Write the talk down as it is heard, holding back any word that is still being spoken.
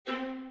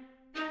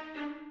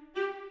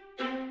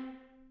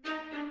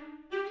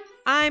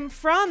I'm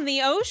from the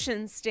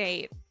ocean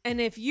state,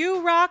 and if you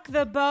rock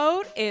the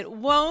boat, it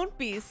won't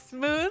be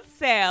smooth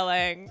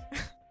sailing.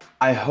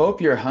 I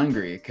hope you're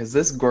hungry, because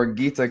this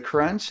Gorgita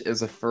Crunch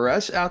is a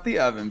fresh out the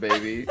oven,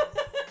 baby.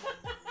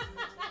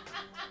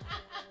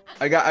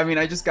 I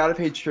just gotta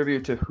pay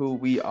tribute to who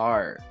we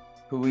are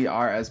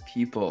as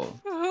people.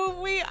 Who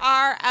we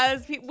are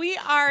as people. We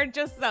are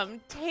just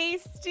some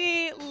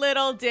tasty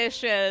little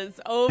dishes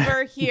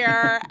over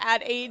here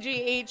at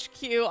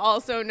AGHQ,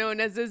 also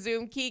known as a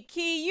Zoom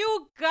Kiki.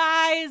 You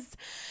guys,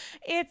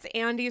 it's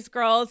Andy's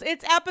Girls.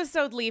 It's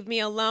episode Leave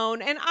Me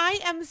Alone, and I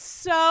am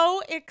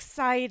so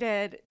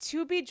excited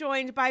to be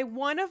joined by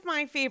one of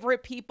my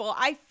favorite people.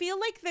 I feel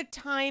like the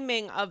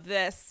timing of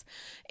this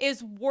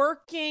is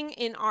working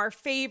in our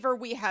favor.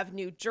 We have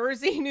New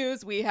Jersey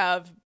news. We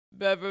have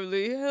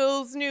Beverly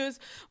Hills news.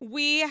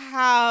 We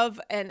have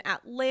an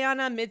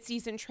Atlanta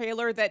mid-season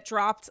trailer that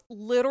dropped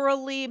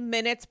literally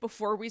minutes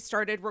before we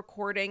started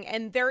recording,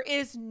 and there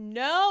is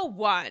no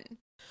one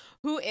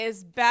who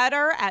is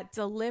better at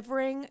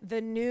delivering the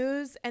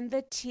news and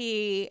the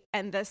tea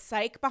and the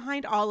psych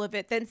behind all of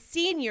it than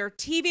senior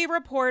TV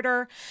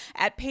reporter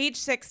at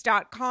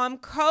page6.com,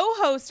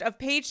 co-host of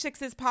Page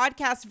Six's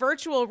podcast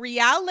Virtual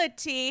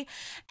Reality,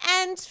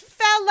 and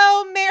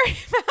fellow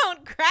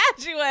Marymount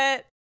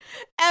graduate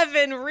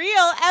Evan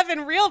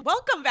Real,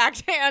 welcome back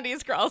to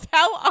Andy's Girls.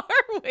 How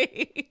are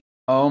we?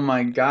 Oh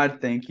my God,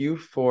 thank you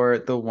for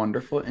the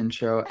wonderful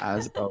intro,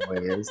 as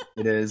always.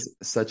 It is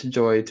such a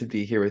joy to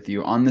be here with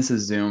you on this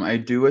Zoom. I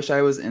do wish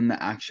I was in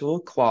the actual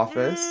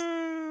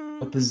Clawfest,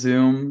 but the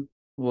Zoom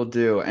will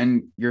do.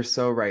 And you're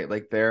so right.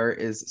 Like, there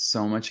is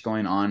so much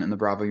going on in the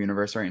Bravo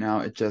universe right now.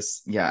 It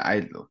just,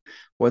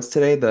 what's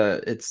today?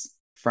 It's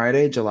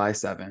Friday, July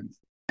 7th,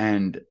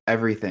 and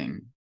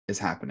everything is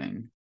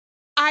happening.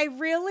 I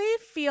really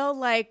feel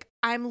like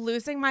I'm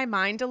losing my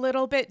mind a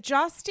little bit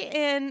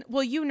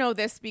well, you know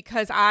this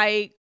because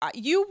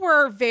you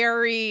were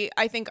very,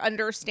 I think,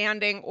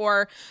 understanding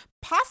or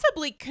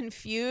possibly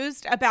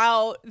confused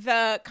about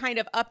the kind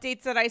of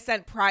updates that I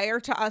sent prior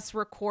to us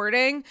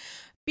recording,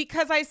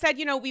 because I said,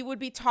 we would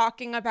be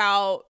talking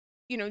about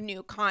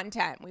new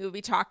content. We would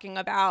be talking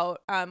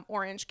about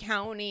Orange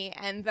County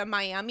and the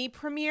Miami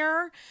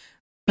premiere,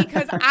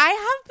 because I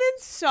have been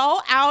so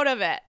out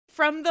of it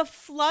from the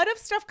flood of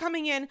stuff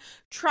coming in,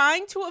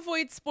 trying to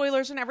avoid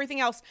spoilers and everything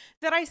else,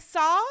 that I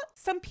saw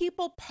some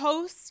people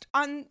post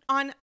on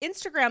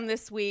Instagram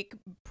this week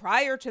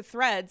prior to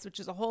Threads, which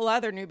is a whole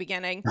other new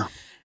beginning,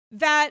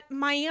 that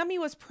Miami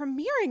was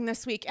premiering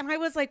this week. And I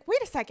was like,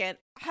 wait a second,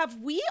 have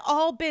we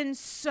all been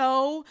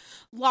so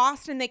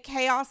lost in the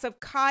chaos of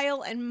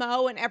Kyle and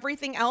Mo and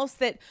everything else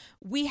that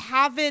we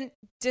haven't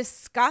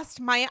discussed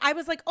I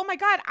was like, oh my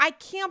God, I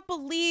can't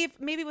believe,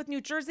 maybe with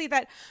New Jersey,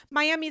 that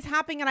Miami's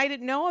happening and I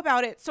didn't know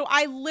about it. So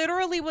I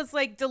literally was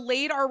like,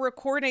 delayed our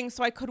recording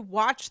so I could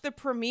watch the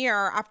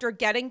premiere after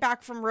getting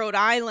back from Rhode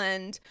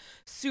Island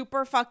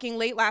super fucking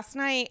late last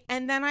night.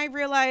 And then I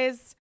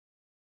realized,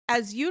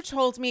 as you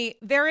told me,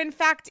 there in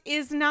fact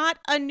is not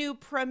a new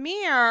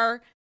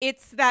premiere.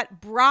 It's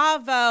that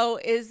Bravo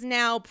is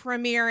now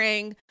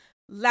premiering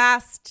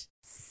last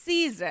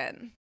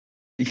season.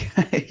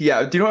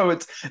 Yeah. Do you know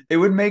what? It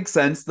would make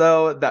sense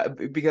though,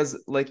 that because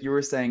like you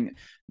were saying,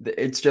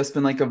 it's just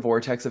been like a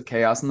vortex of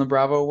chaos in the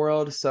Bravo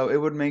world. So it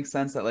would make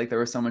sense that like there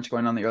was so much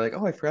going on that you're like,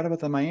 oh, I forgot about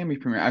the Miami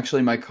premiere.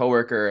 Actually, my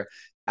coworker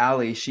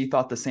Allie, she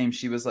thought the same.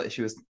 She was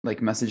like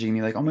messaging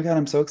me like, oh my God,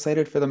 I'm so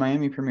excited for the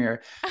Miami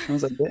premiere. And I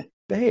was like,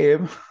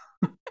 babe,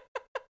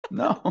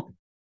 no.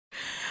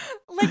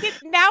 Like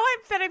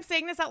that I'm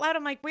saying this out loud,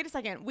 I'm like, wait a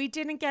second, we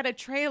didn't get a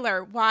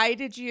trailer. Why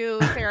did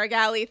you, Sarah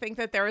Galley, think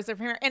that there was a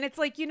premiere? And it's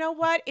like, you know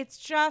what? It's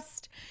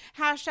just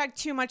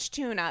 #too much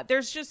tuna.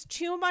 There's just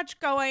too much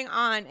going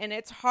on, and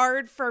it's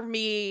hard for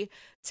me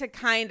to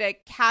kind of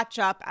catch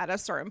up at a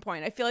certain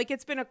point. I feel like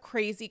it's been a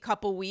crazy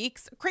couple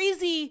weeks,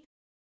 crazy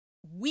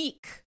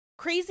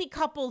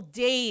couple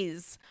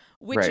days,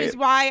 which is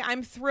why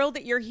I'm thrilled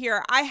that you're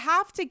here. I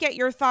have to get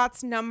your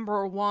thoughts.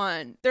 Number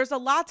one, there's a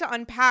lot to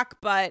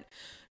unpack, but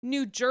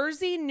New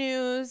Jersey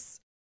news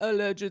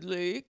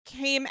allegedly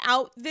came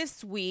out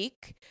this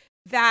week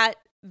that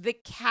the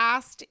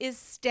cast is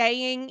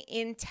staying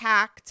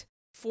intact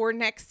for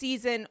next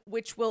season,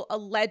 which will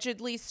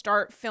allegedly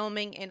start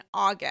filming in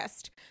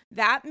August.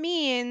 That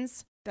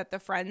means that the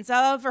friends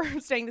of are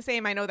staying the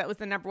same. I know that was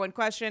the number one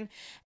question.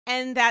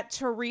 And that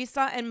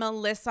Teresa and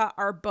Melissa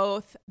are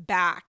both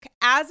back.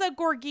 As a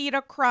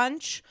Gorgita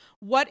Crunch,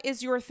 what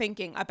is your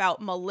thinking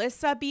about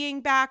Melissa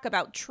being back,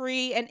 about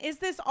Tree, and is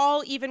this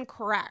all even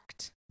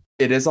correct?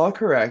 It is all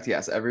correct.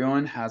 Yes,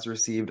 everyone has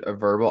received a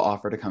verbal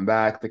offer to come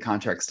back. The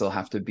contracts still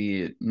have to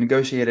be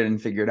negotiated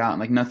and figured out. And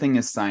like nothing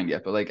is signed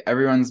yet, but like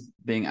everyone's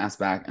being asked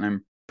back, and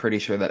I'm pretty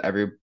sure that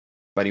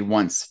everybody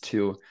wants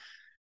to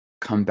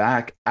come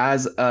back.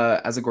 As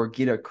a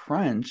Gorgita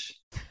Crunch,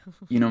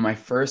 my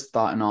first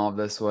thought in all of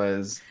this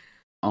was,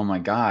 oh my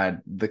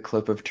God, the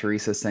clip of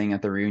Teresa saying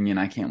at the reunion,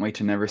 I can't wait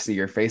to never see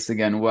your face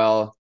again.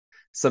 Well,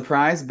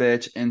 surprise,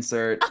 bitch,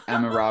 insert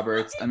Emma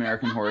Roberts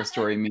American Horror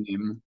Story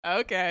meme.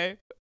 Okay.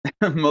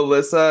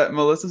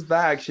 Melissa's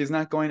back. She's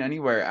not going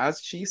anywhere.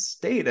 As she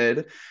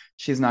stated,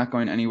 she's not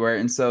going anywhere.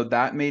 And so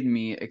that made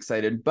me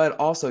excited. But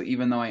also,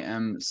 even though I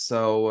am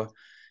so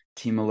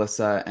Team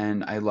Melissa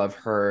and I love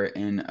her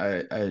in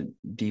a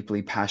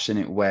deeply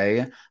passionate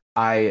way,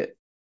 I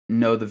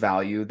know the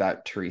value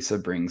that Teresa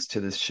brings to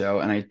this show.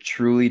 And I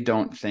truly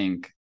don't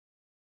think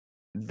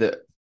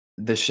the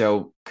the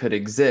show could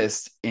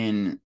exist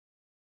in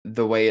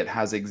the way it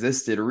has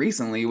existed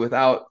recently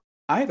without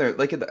either.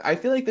 Like, I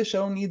feel like the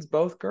show needs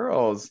both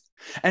girls,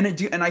 and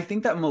I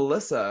think that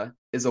Melissa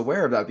is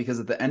aware of that, because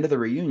at the end of the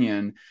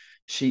reunion,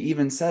 she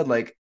even said,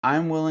 like,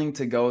 I'm willing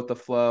to go with the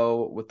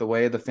flow, with the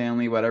way of the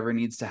family, whatever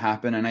needs to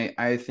happen. And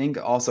I think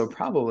also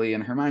probably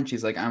in her mind,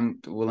 she's like, I'm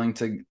willing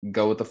to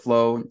go with the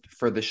flow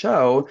for the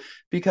show,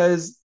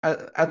 because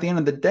at the end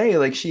of the day,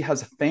 like, she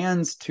has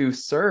fans to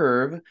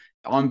serve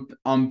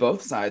on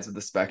both sides of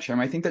the spectrum.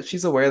 I think that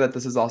she's aware that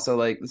this is also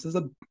like, this is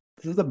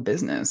a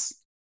business,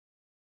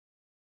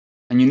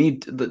 and you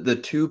need the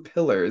two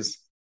pillars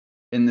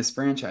in this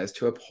franchise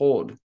to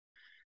uphold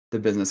the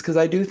business. Because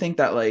I do think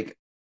that, like,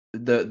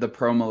 the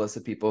pro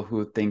Melissa people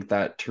who think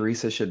that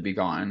Teresa should be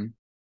gone,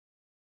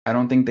 I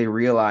don't think they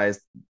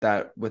realize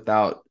that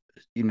without,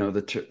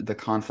 the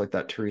conflict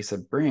that Teresa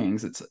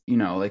brings, it's,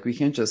 like, we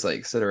can't just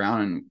like sit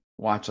around and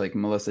watch like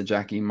Melissa,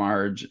 Jackie,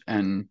 Marge,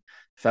 and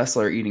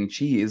Fessler eating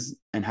cheese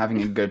and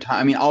having a good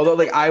time. I mean, although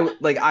I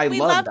We love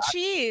love that.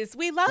 cheese.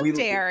 We love We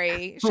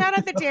dairy. Shout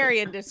out the dairy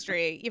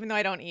industry, even though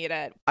I don't eat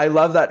it. I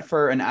love that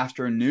for an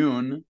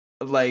afternoon,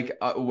 like,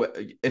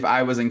 if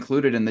I was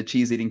included in the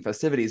cheese eating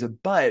festivities.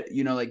 But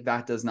like,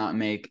 that does not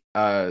make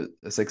a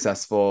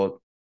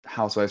successful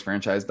Housewives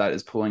franchise that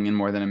is pulling in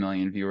more than 1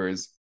 million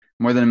viewers,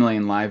 more than 1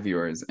 million live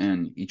viewers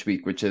in each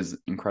week, which is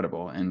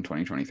incredible in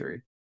 2023.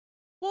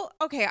 Well,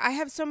 okay, I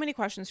have so many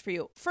questions for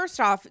you.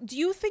 First off, do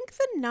you think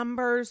the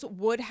numbers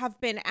would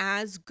have been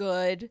as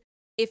good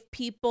if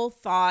people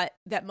thought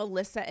that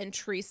Melissa and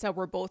Teresa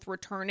were both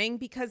returning?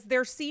 Because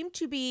there seemed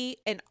to be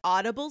an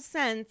audible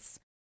sense,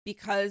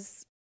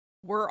 because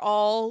we're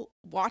all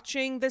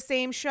watching the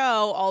same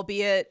show,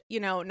 albeit,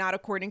 not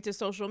according to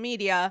social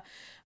media,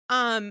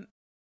 um,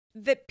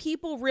 that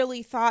people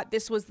really thought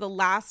this was the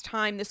last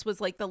time, this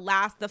was like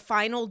the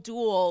final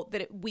duel,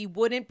 that we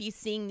wouldn't be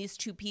seeing these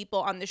two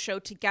people on the show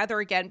together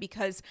again,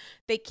 because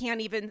they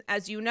can't even,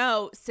 as you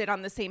know, sit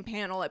on the same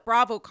panel at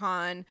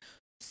BravoCon.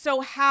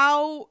 So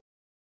how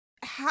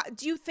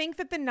do you think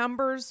that the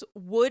numbers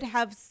would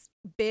have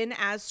been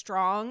as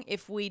strong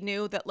if we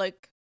knew that,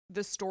 like,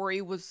 the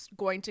story was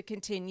going to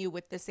continue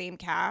with the same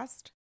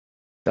cast?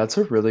 That's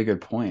a really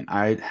good point.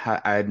 I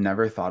had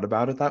never thought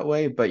about it that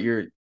way, but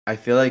I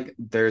feel like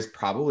there's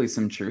probably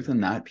some truth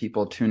in that.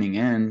 People tuning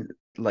in,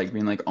 like,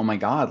 being like, "Oh my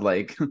God,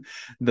 like,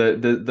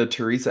 the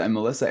Teresa and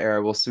Melissa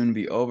era will soon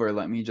be over.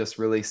 Let me just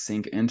really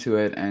sink into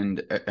it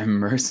and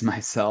immerse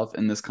myself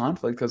in this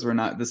conflict, because we're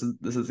not. This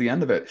is the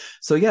end of it."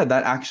 So yeah,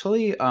 that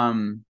actually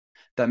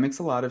that makes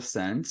a lot of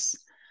sense.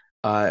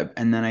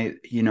 And then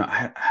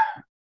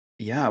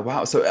yeah,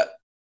 wow. So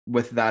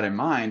with that in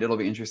mind, it'll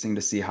be interesting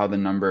to see how the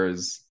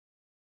numbers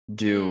Mm.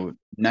 do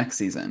next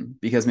season,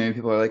 because maybe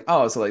people are like,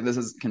 oh, so like, this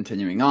is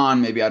continuing on,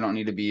 maybe I don't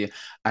need to be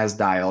as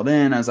dialed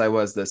in as I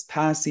was this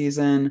past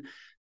season.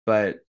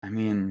 But I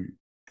mean,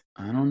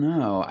 I don't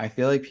know, I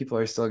feel like people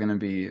are still going to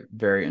be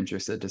very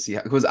interested to see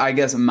how, because I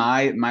guess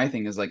my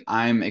thing is, like,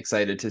 I'm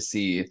excited to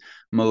see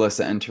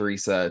Melissa and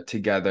Teresa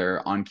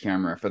together on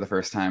camera for the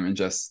first time, and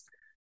just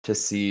to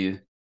see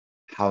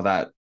how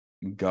that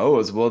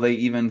goes. Will they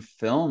even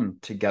film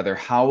together?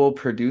 How will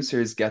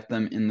producers get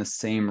them in the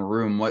same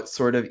room? What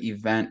sort of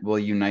event will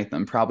unite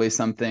them? Probably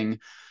something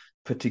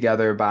put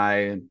together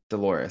by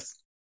Dolores,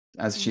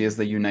 as she is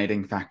the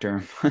uniting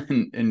factor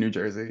in New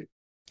Jersey.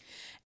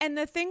 And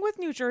the thing with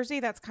New Jersey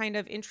that's kind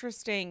of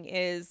interesting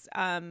is,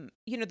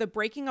 the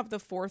breaking of the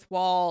fourth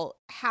wall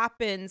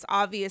happens,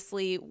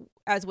 obviously,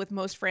 as with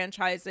most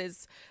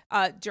franchises,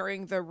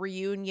 during the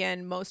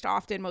reunion, most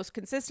often, most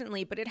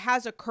consistently, but it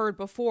has occurred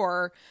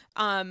before,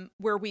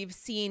 where we've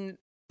seen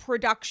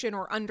production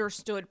or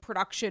understood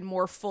production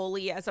more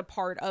fully as a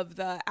part of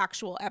the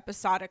actual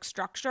episodic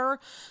structure.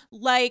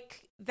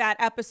 Like that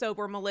episode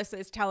where Melissa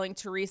is telling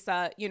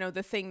Teresa,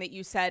 the thing that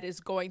you said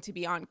is going to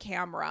be on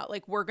camera.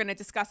 Like, we're going to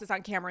discuss this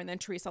on camera. And then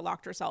Teresa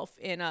locked herself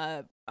in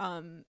a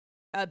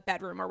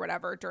bedroom or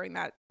whatever during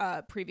that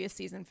previous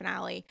season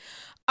finale.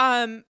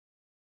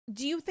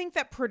 Do you think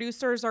that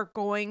producers are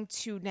going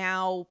to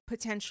now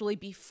potentially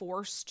be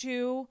forced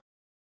to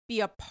be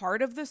a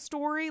part of the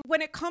story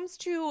when it comes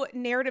to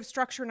narrative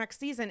structure next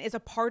season? Is a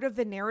part of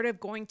the narrative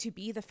going to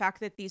be the fact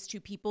that these two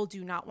people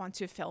do not want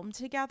to film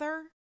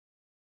together?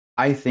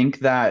 I think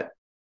that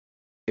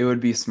it would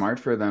be smart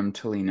for them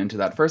to lean into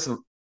that. First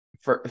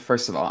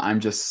of all,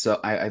 I'm just so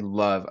I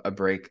love a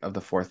break of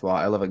the fourth wall.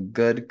 I love a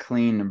good,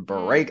 clean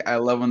break. I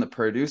love when the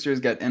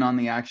producers get in on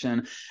the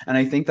action. And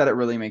I think that it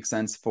really makes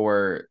sense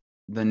for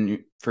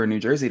New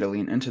Jersey to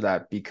lean into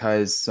that,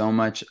 because so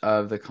much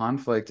of the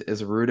conflict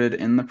is rooted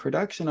in the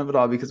production of it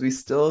all, because we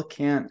still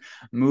can't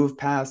move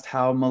past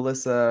how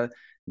Melissa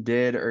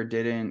did or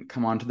didn't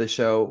come onto the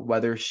show,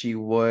 whether she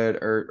would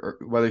or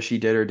whether she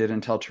did or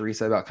didn't tell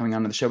Teresa about coming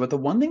onto the show. But the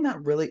one thing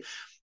that really,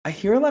 I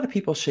hear a lot of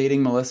people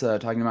shading Melissa,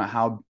 talking about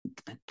how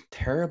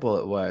terrible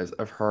it was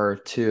of her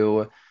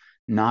to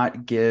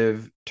not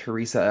give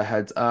Teresa a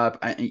heads up.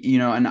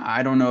 And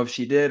I don't know if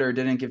she did or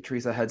didn't give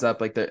Teresa a heads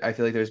up. Like, I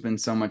feel like there's been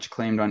so much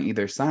claimed on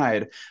either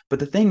side. But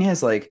the thing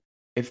is, like,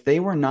 if they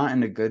were not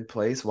in a good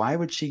place, why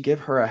would she give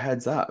her a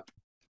heads up?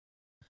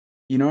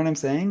 You know what I'm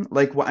saying?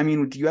 Like, I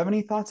mean, do you have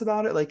any thoughts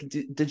about it? Like,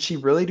 did she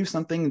really do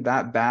something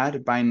that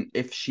bad by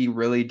if she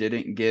really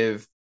didn't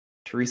give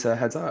Teresa a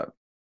heads up?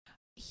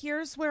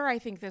 Here's where I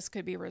think this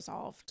could be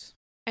resolved.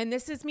 And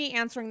this is me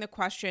answering the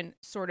question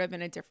sort of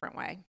in a different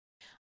way.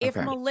 If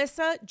Okay.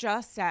 Melissa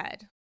just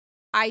said,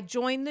 I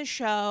joined the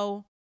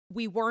show,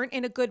 we weren't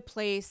in a good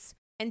place,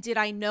 and did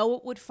I know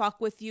it would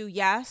fuck with you?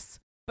 Yes,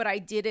 but I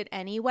did it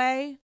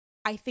anyway.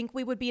 I think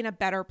we would be in a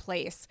better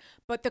place.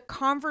 But the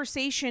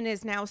conversation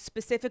is now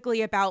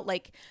specifically about,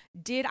 like,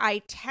 did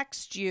I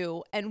text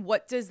you? And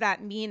what does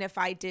that mean if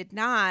I did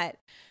not?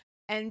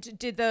 And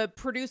did the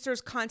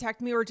producers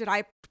contact me, or did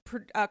I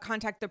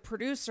contact the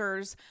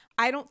producers?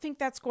 I don't think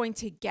that's going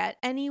to get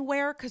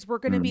anywhere because we're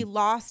going to be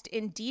lost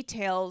in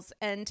details.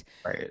 And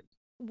Right.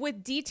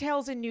 with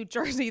details in New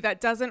Jersey,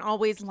 that doesn't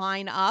always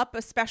line up,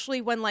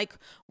 especially when, like,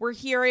 we're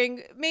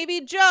hearing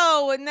maybe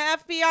Joe and the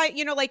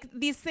FBI, like,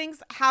 these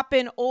things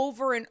happen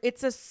over and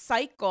it's a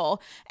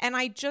cycle. And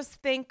I just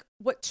think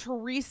what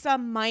Teresa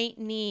might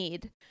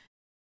need,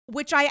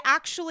 which I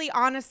actually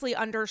honestly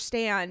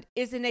understand,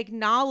 is an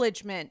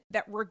acknowledgement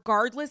that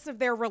regardless of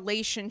their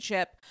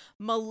relationship,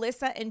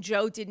 Melissa and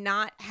Joe did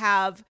not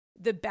have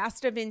the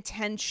best of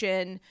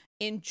intention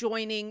in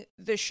joining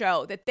the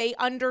show, that they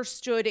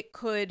understood it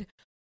could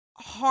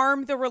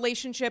harm the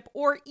relationship,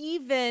 or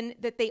even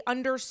that they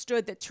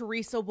understood that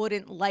Teresa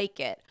wouldn't like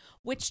it,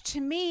 which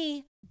to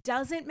me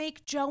doesn't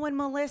make Joe and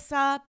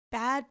Melissa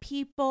bad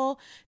people,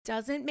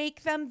 doesn't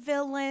make them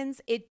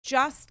villains. It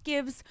just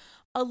gives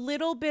a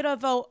little bit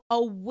of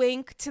a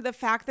wink to the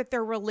fact that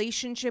their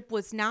relationship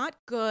was not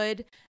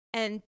good,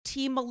 and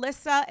Team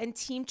Melissa and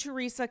Team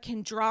Teresa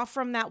can draw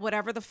from that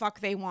whatever the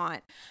fuck they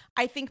want.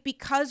 I think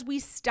because we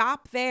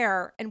stop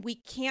there and we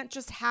can't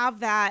just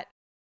have that,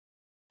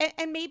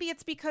 and maybe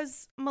it's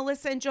because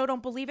Melissa and Joe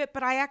don't believe it,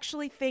 but I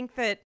actually think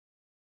that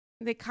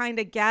they kind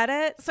of get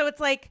it. So it's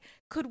like,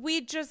 could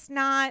we just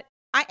not?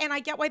 And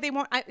I get why they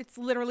won't. It's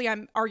literally,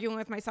 I'm arguing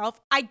with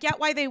myself. I get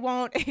why they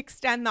won't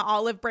extend the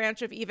olive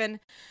branch of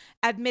even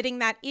admitting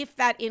that, if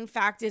that in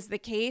fact is the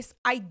case.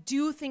 I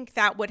do think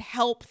that would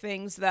help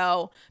things,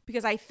 though,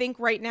 because I think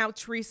right now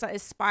Teresa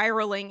is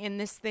spiraling in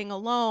this thing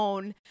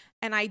alone.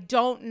 And I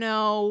don't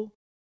know.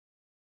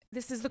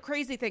 This is the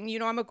crazy thing.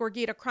 I'm a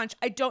Gorgita Crunch.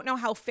 I don't know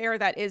how fair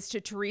that is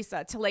to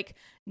Teresa to, like,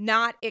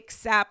 not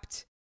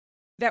accept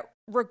that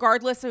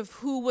regardless of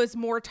who was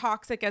more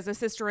toxic as a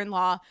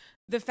sister-in-law,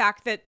 the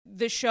fact that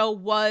the show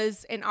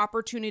was an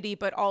opportunity,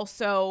 but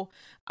also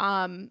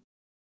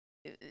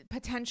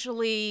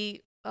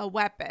potentially a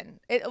weapon.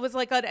 It was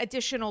like an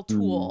additional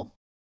tool.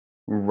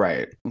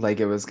 Right. Like,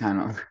 it was kind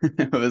of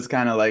it was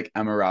kind of like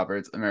Emma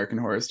Roberts' American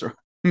Horror Story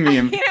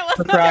meme. It was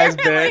Surprise,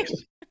 apparently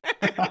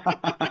bitch.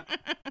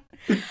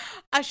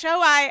 a show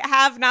I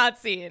have not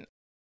seen.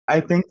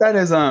 I think that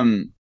is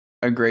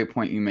a great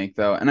point you make,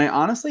 though. And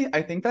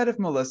I think that if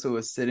Melissa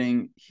was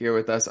sitting here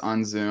with us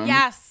on Zoom,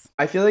 Yes.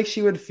 I feel like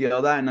she would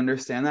feel that and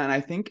understand that.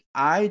 And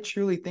I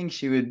truly think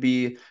she would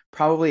be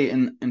probably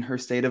in her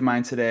state of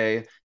mind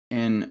today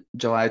in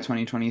July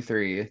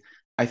 2023.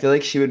 I feel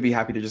like she would be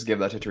happy to just give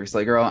that to Teresa.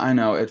 Like, girl, I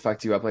know it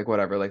fucked you up. Like,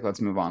 whatever. Like,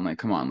 let's move on. Like,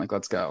 come on. Like,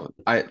 let's go.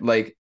 I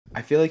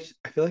feel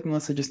like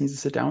Melissa just needs to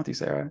sit down with you,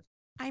 Sarah.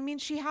 I mean,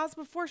 she has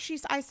before.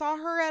 I saw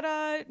her at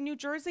a New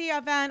Jersey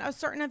event, a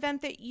certain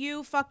event that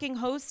you fucking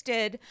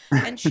hosted.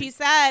 And she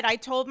said, I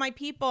told my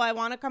people I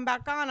want to come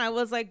back on. I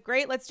was like,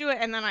 great, let's do it.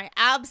 And then I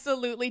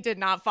absolutely did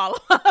not follow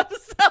up.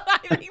 So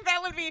I think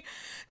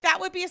that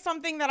would be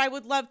something that I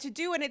would love to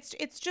do. And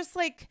it's just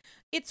like,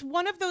 it's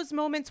one of those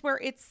moments where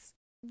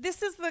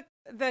this is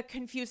the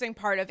confusing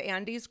part of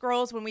Andy's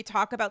Girls when we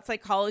talk about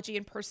psychology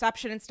and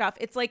perception and stuff.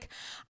 It's like,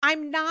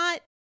 I'm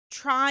not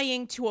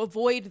trying to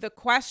avoid the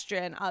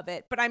question of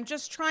it, but I'm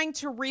just trying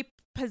to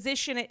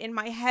reposition it in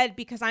my head,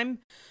 because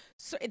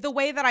the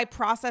way that I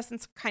process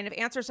and kind of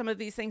answer some of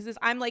these things is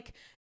I'm like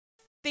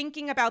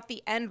thinking about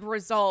the end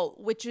result,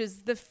 which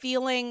is the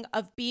feeling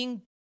of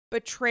being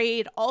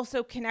betrayed,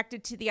 also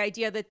connected to the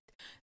idea that,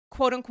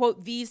 quote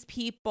unquote, these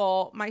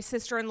people, my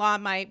sister-in-law,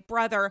 my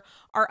brother,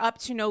 are up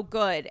to no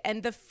good.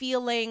 And the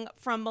feeling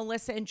from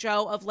Melissa and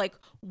Joe of, like,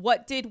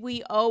 what did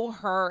we owe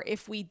her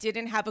if we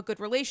didn't have a good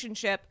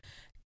relationship?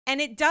 And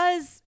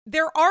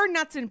there are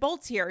nuts and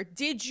bolts here.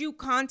 Did you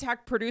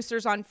contact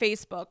producers on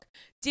Facebook?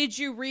 Did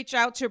you reach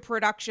out to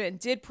production?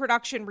 Did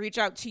production reach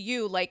out to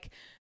you? Like,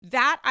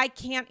 that I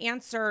can't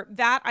answer.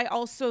 That I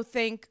also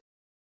think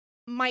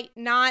might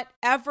not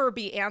ever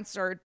be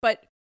answered.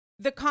 But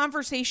the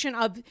conversation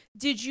of,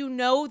 did you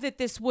know that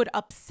this would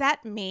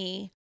upset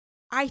me,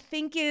 I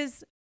think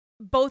is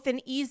both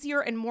an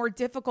easier and more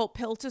difficult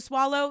pill to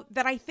swallow,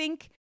 that I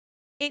think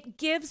it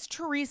gives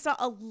Teresa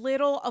a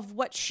little of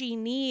what she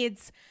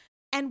needs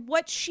and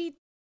what she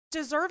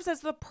deserves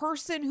as the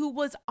person who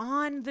was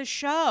on the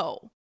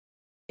show.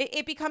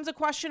 It becomes a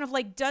question of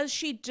like, does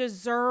she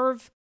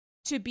deserve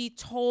to be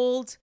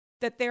told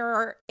that there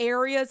are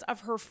areas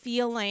of her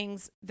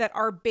feelings that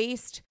are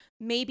based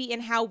maybe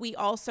in how we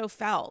also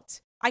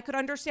felt? I could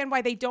understand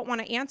why they don't want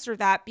to answer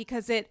that,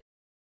 because it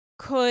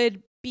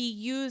could be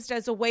used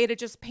as a way to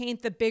just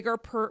paint the bigger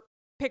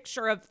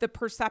picture of the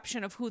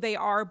perception of who they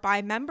are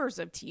by members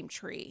of Team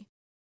Tree.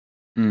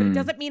 But it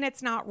doesn't mean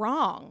it's not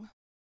wrong.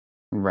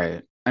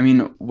 Right. I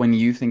mean, when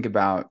you think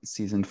about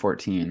season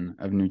 14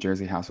 of New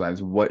Jersey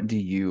Housewives, what do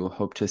you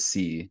hope to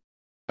see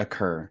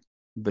occur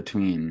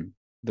between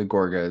the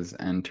Gorgas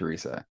and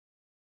Teresa?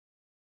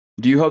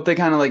 Do you hope they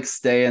kind of like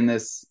stay in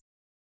this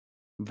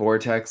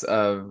vortex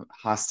of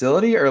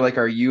hostility, or like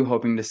are you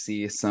hoping to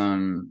see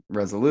some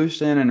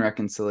resolution and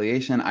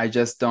reconciliation? I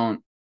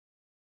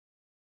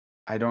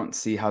don't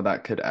see how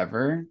that could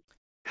ever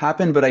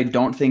happen, but I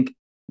don't think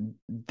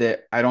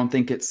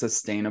it's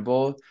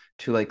sustainable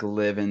to like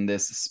live in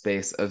this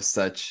space of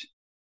such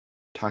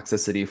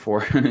toxicity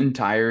for an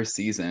entire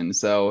season.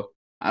 So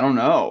I don't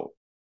know.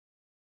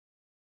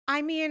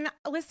 I mean,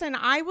 listen,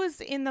 I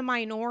was in the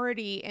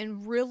minority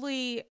and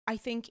really, I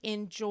think,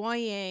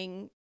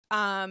 enjoying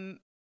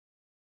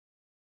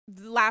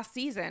last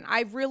season.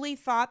 I really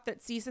thought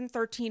that season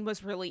 13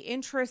 was really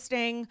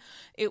interesting.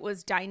 It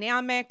was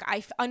dynamic.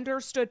 I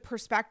understood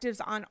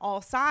perspectives on all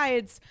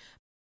sides.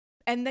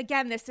 And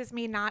again, this is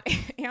me not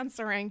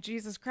answering,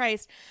 Jesus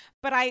Christ,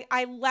 but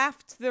I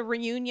left the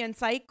reunion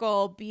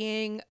cycle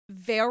being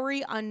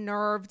very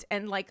unnerved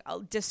and like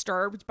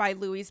disturbed by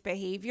Louis'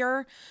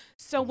 behavior.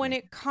 So when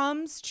it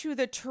comes to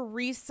the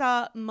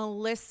Teresa,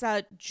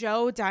 Melissa,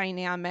 Joe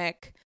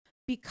dynamic,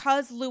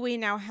 because Louis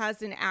now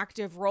has an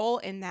active role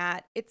in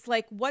that, it's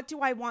like, what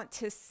do I want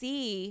to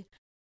see?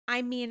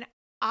 I mean,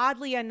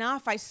 oddly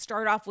enough, I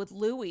start off with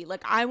Louis.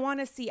 Like, I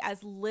want to see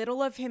as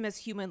little of him as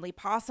humanly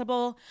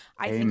possible.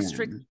 I Amen.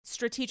 think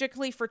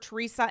strategically for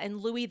Teresa and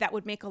Louis, that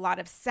would make a lot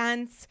of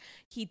sense.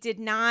 He did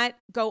not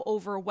go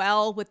over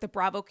well with the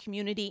Bravo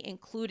community,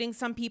 including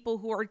some people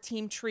who are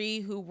Team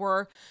Tree who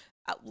were,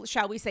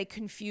 shall we say,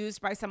 confused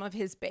by some of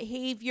his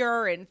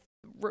behavior and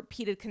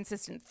repeated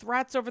consistent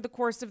threats over the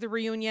course of the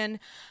reunion.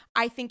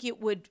 I think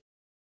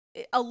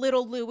a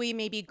little Louis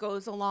maybe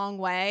goes a long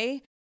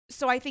way.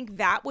 So I think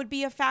that would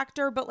be a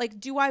factor. But like,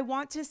 do I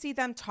want to see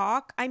them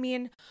talk? I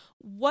mean,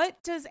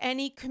 what does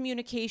any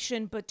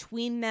communication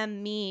between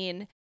them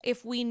mean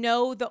if we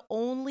know the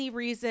only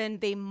reason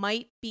they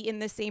might be in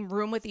the same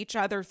room with each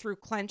other through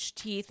clenched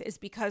teeth is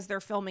because they're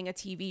filming a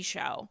TV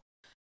show?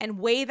 And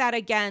weigh that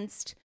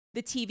against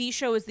the TV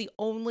show is the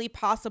only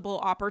possible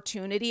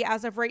opportunity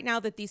as of right now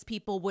that these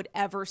people would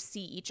ever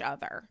see each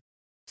other.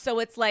 So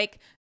it's like,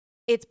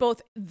 it's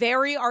both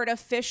very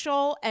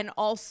artificial and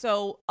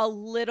also a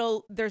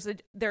little,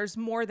 there's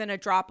more than a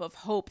drop of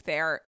hope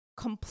there,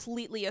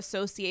 completely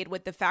associated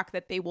with the fact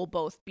that they will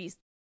both be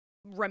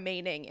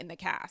remaining in the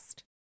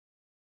cast.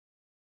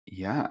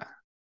 Yeah.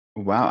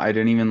 Wow, I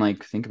didn't even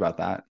like think about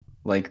that.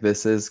 Like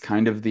this is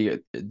kind of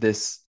the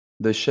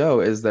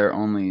show is their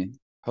only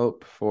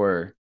hope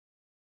for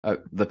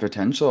the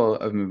potential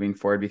of moving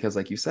forward, because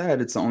like you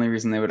said, it's the only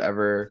reason they would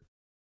ever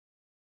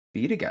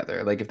be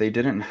together. Like if they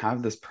didn't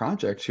have this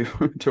project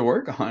to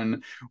work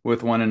on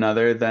with one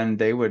another, then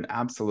they would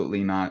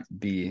absolutely not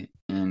be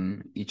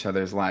in each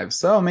other's lives.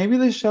 So maybe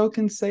the show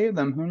can save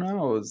them. Who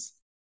knows?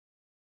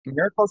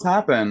 Miracles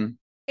happen.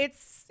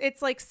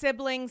 It's like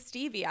sibling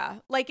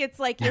stevia. Like it's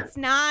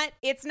not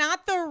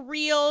the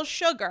real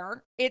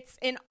sugar. It's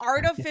an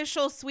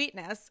artificial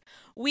sweetness.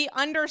 We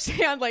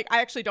understand, like, I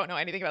actually don't know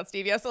anything about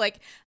stevia, so like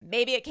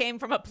maybe it came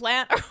from a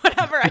plant or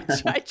whatever.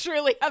 I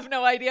truly have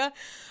no idea.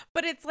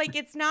 But it's like,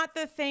 it's not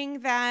the thing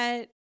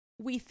that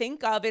we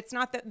think of. It's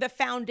not the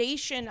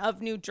foundation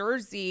of New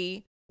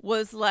Jersey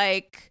was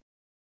like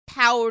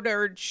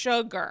powdered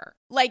sugar.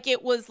 Like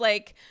it was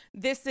like,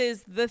 this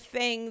is the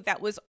thing that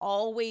was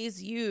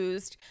always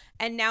used.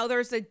 And now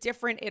there's a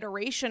different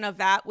iteration of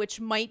that, which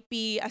might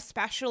be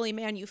especially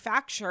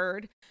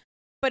manufactured,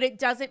 but it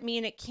doesn't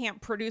mean it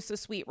can't produce a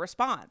sweet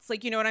response.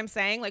 Like, you know what I'm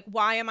saying? Like,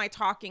 why am I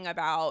talking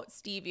about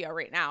stevia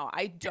right now?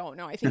 I don't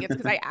know. I think it's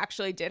because I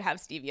actually did have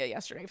stevia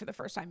yesterday for the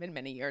first time in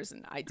many years,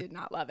 and I did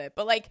not love it.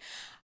 But like,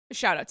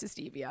 shout out to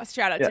stevia,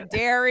 shout out to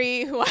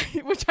dairy,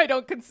 which I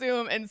don't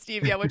consume, and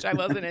stevia, which I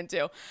wasn't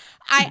into.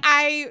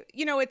 I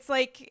it's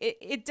like,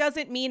 it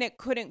doesn't mean it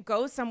couldn't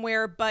go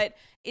somewhere, but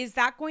is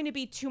that going to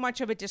be too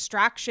much of a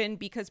distraction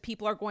because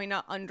people are going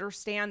to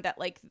understand that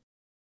like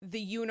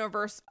the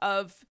universe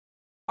of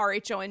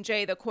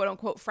RHONJ, the quote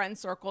unquote friend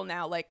circle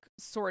now, like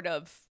sort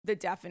of the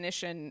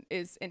definition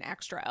is an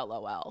extra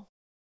LOL.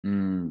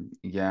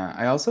 Yeah.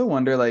 I also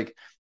wonder, like,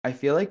 I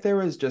feel like there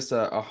was just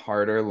a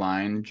harder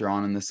line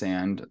drawn in the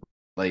sand,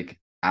 like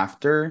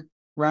after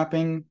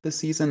wrapping the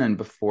season and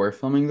before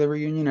filming the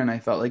reunion. And I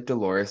felt like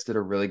Dolores did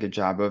a really good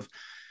job of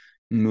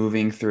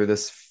moving through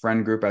this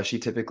friend group as she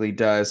typically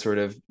does, sort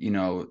of,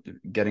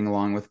 getting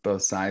along with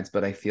both sides.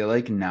 But I feel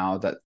like now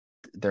that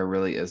there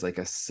really is like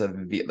a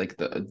severe, like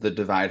the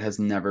divide has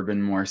never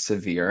been more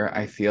severe.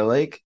 I feel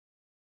like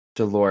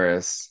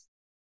Dolores,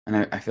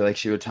 and I feel like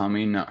she would tell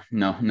me, no,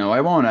 no, no,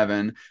 I won't,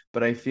 Evan.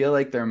 But I feel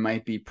like there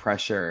might be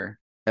pressure,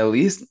 at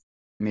least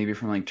maybe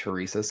from like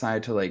Teresa's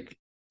side, to like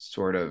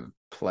sort of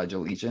pledge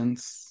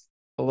allegiance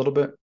a little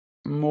bit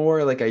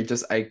more. Like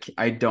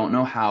I don't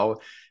know how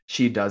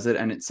she does it,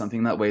 and it's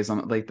something that weighs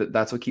on like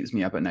that's what keeps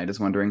me up at night, is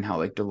wondering how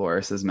like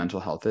Dolores's mental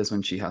health is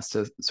when she has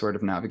to sort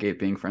of navigate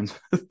being friends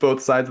with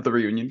both sides of the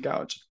reunion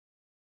couch.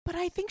 But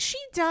I think she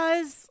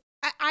does.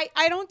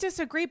 I don't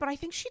disagree, but I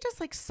think she does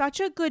like such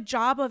a good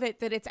job of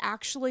it that it's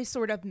actually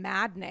sort of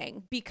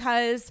maddening,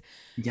 because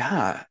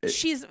Yeah.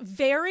 she's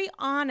very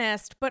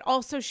honest, but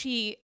also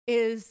she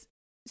is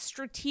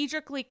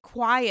strategically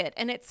quiet.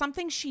 And it's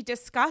something she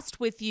discussed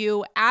with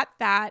you at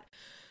that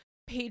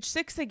page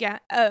six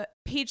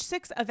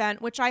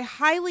event, which I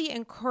highly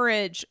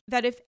encourage,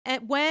 that if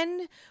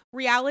when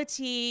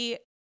reality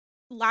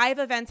live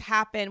events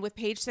happen with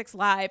Page Six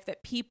Live,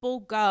 that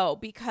people go,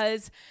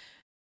 because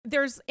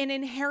there's an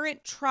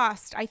inherent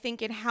trust, I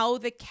think, in how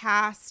the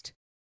cast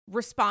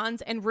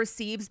responds and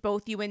receives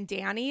both you and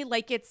Danny.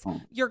 Like, it's,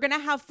 you're gonna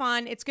have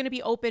fun, it's gonna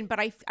be open, but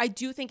I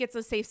do think it's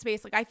a safe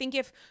space. Like, I think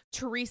if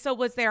Teresa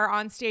was there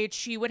on stage,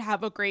 she would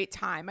have a great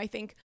time. I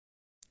think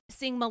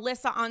seeing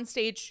Melissa on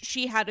stage,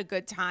 she had a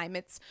good time.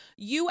 It's,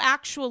 you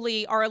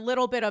actually are a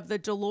little bit of the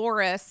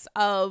Dolores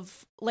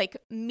of like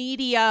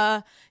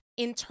media,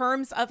 in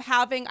terms of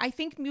having, I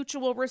think,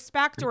 mutual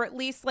respect, or at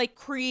least like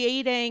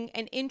creating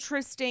an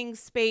interesting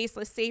space,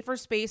 a safer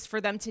space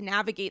for them to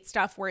navigate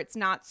stuff where it's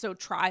not so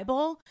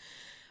tribal.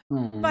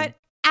 But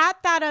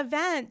at that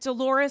event,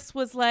 Dolores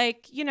was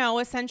like, you know,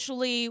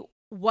 essentially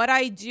what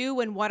I do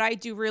and what I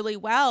do really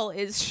well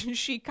is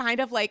she kind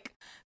of like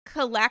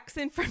collects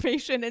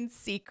information and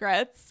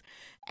secrets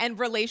and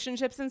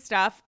relationships and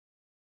stuff,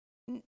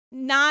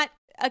 not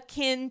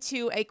akin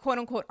to a quote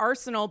unquote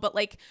arsenal, but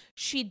like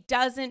she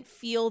doesn't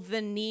feel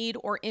the need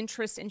or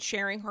interest in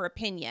sharing her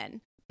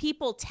opinion.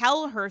 People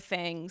tell her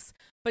things,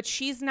 but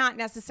she's not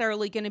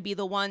necessarily going to be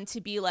the one to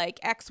be like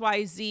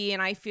XYZ.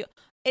 And I feel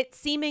it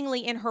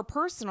seemingly in her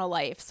personal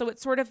life. So it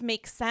sort of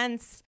makes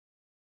sense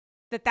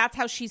that that's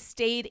how she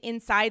stayed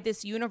inside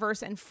this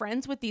universe and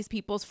friends with these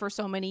people for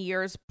so many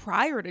years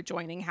prior to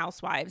joining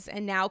Housewives,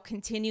 and now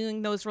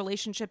continuing those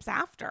relationships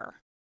after.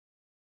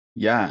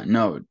 Yeah,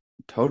 no,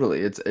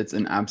 totally. It's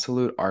an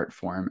absolute art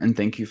form. And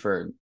thank you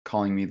for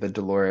calling me the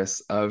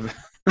Dolores of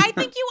I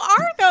think you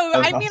are, though.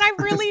 of I mean, I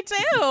really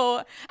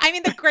do. I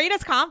mean, the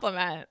greatest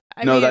compliment.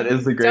 No, that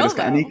is the greatest.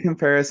 Dolo. Any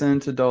comparison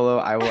to Dolo,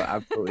 I will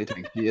absolutely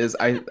take. She is.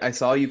 I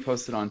saw you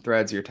posted on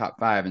Threads your top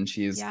five, and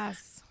she's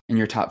Yes. in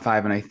your top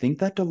five, and I think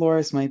that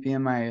Dolores might be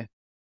in my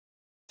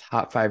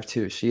top five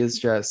too. She's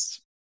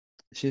just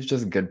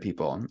good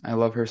people. I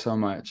love her so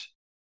much.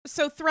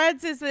 So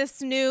Threads is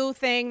this new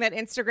thing that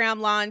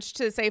Instagram launched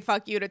to say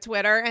fuck you to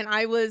Twitter, and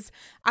I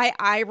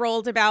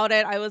rolled about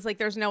it. I was like,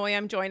 there's no way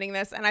I'm joining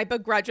this, and I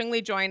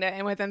begrudgingly joined it,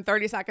 and within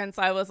 30 seconds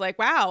I was like,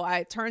 wow,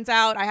 it turns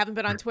out I haven't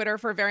been on Twitter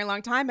for a very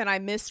long time and I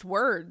missed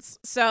words.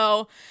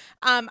 So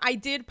I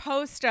did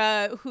post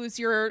who's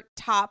your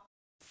top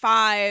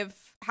 5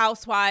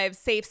 housewives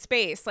safe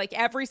space. Like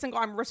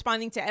I'm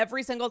responding to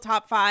every single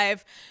top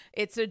 5.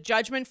 It's a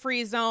judgment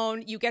free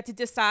zone. You get to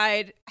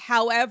decide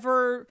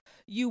however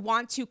you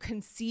want to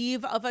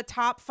conceive of a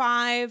top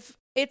 5.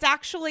 It's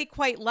actually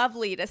quite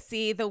lovely to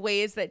see the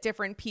ways that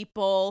different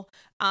people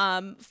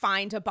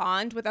find a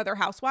bond with other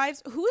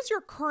housewives. Who is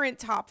your current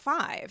top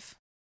 5?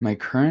 My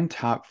current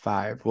top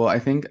 5. Well, I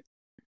think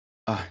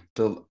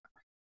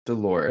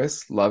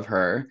Dolores, love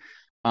her.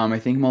 I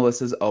think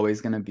Melissa's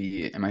always gonna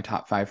be in my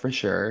top 5 for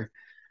sure.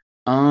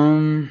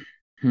 Um,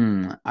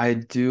 I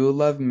do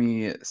love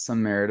me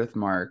some Meredith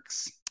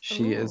Marks.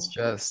 She is Ooh.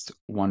 just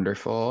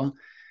wonderful.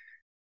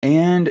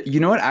 And you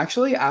know what?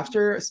 Actually,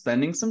 after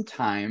spending some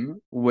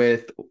time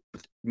with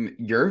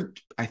your,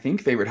 I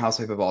think, favorite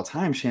housewife of all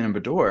time, Shannon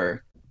Beador,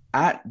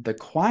 at The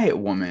Quiet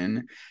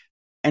Woman,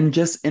 and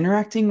just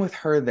interacting with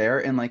her there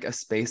in like a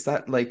space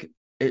that like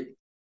it,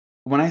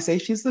 when I say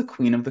she's the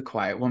queen of The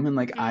Quiet Woman,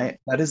 like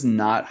that is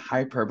not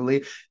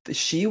hyperbole.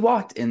 She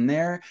walked in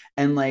there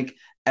and like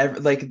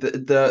like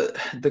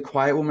the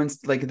Quiet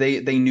Woman's like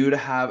they knew to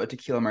have a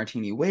tequila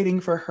martini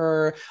waiting for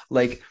her.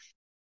 Like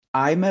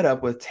I met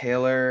up with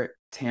Taylor,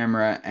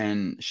 Tamra,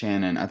 and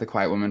Shannon at The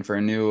Quiet Woman for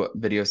a new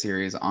video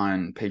series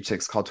on Page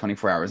Six called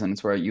 24 Hours. And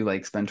it's where you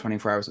like spend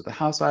 24 hours with the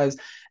housewives.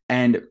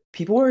 And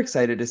people were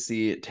excited to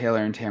see Taylor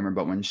and Tamra.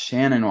 But when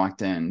Shannon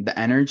walked in, the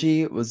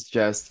energy was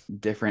just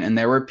different. And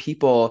there were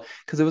people,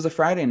 because it was a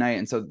Friday night.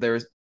 And so there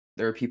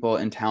were people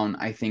in town,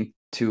 I think,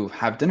 to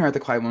have dinner at The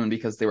Quiet Woman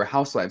because they were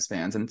Housewives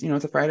fans. And, you know,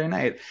 it's a Friday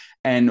night.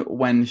 And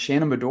when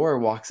Shannon Beador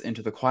walks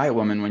into The Quiet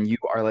Woman, when you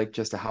are like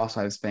just a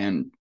Housewives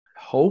fan,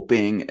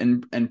 hoping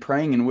and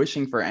praying and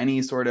wishing for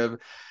any sort of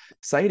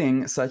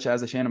sighting such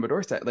as a Shannon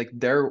Beador set, like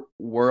their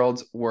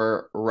worlds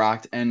were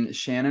rocked, and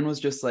Shannon was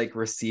just like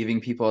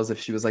receiving people as if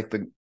she was like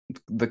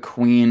the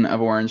queen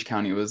of Orange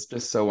County. It was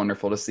just so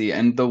wonderful to see.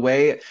 And the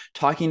way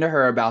talking to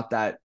her about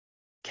that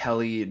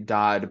Kelly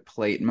Dodd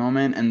plate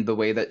moment, and the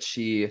way that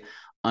she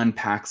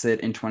unpacks it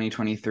in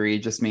 2023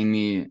 just made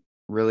me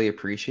really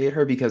appreciate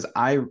her, because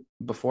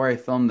before I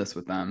filmed this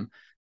with them,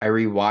 I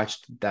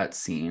rewatched that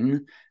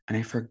scene and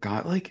I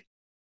forgot like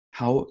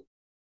how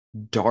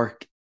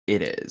dark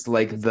it is.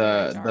 Like It's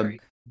very the dark.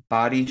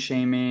 body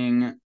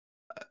shaming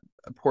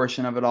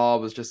portion of it all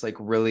was just like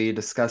really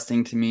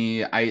disgusting to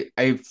me.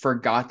 I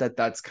forgot that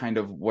that's kind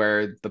of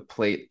where the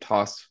plate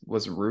toss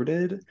was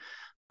rooted.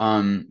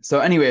 So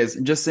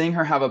anyways, just seeing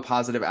her have a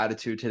positive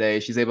attitude today,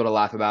 she's able to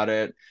laugh about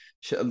it.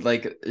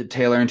 Like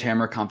Taylor and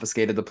Tamara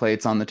confiscated the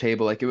plates on the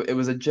table. Like it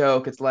was a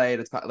joke. It's light.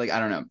 Like, I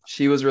don't know.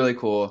 She was really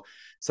cool.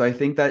 So I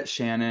think that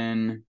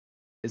Shannon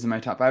is in my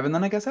top five. And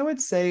then I guess I would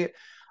say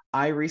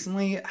I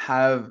recently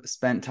have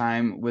spent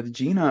time with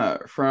Gina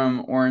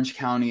from Orange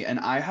County, and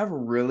I have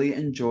really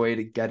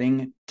enjoyed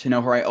getting to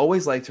know her. I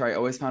always liked her. I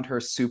always found her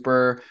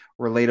super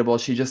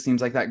relatable. She just seems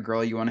like that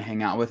girl you want to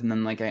hang out with. And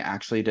then like I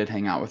actually did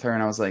hang out with her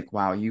and I was like,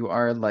 wow, you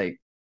are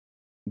like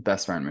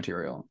best friend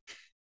material.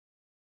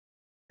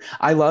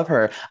 I love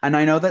her. And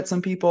I know that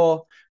some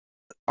people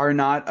are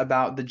not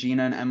about the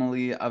Gina and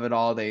Emily of it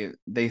all. They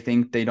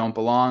think they don't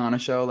belong on a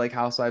show like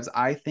Housewives.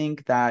 I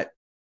think that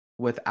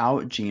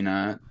without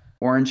Gina,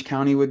 Orange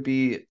County would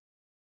be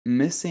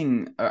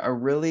missing a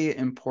really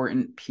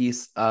important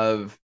piece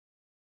of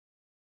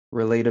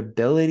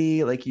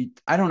relatability. Like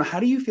I don't know. How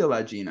do you feel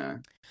about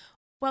Gina?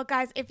 Well,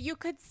 guys, if you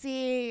could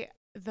see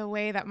the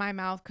way that my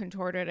mouth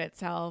contorted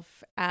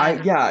itself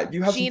at Yeah,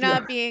 you have some Gina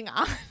feelings. being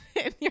on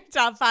in your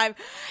top five,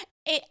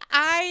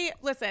 I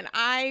listen.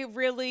 I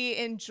really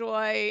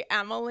enjoy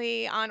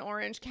Emily on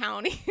Orange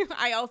County.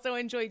 I also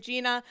enjoy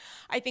Gina.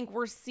 I think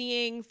we're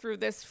seeing through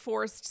this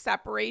forced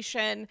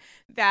separation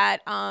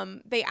that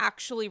they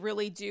actually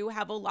really do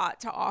have a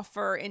lot to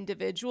offer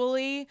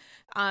individually.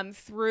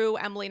 Through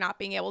Emily not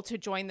being able to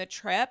join the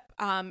trip,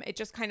 it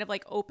just kind of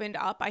like opened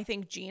up, I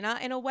think, Gina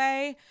in a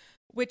way,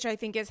 which I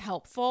think is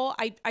helpful.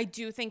 I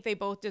do think they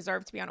both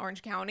deserve to be on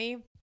Orange County.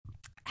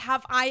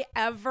 Have I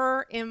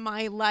ever in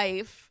my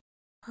life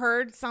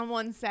heard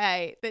someone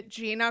say that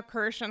Gina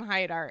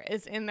Kirschenheiter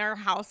is in their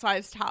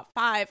Housewives top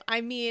five? I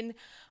mean,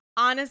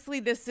 honestly,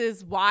 this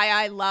is why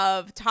I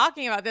love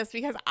talking about this,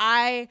 because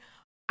I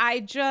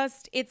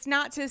just, it's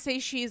not to say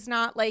she's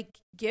not like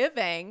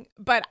giving,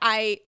 but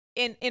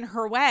in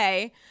her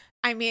way.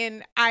 I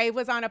mean, I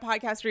was on a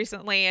podcast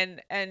recently,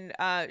 and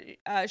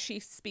she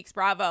speaks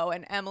Bravo,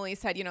 and Emily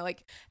said, you know,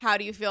 like, how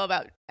do you feel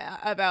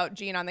about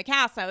Jean on the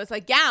cast? And I was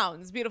like,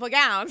 gowns, beautiful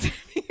gowns.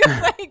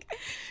 Like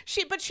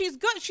but she's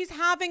good. She's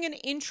having an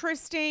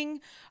interesting,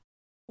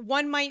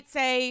 one might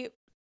say,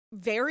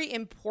 very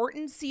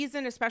important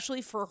season,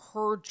 especially for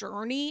her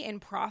journey in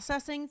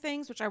processing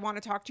things, which I want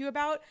to talk to you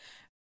about.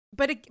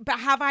 But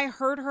have I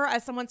heard her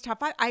as someone's top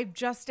five? I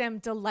just am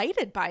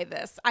delighted by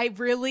this. I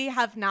really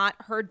have not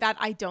heard that.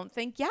 I don't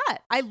think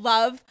yet. I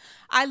love.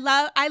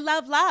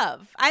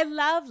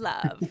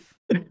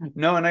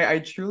 No, and I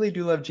truly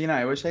do love Gina.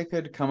 I wish I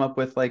could come up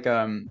with like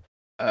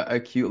a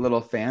cute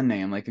little fan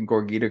name, like a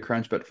Gorgita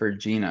Crunch, but for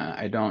Gina.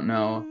 I don't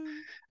know. Mm.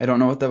 I don't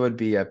know what that would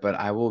be yet, but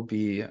I will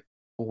be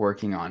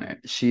working on it.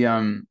 She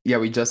yeah,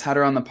 we just had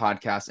her on the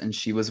podcast and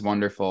she was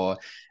wonderful.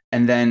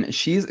 And then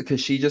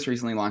because she just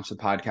recently launched a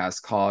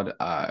podcast called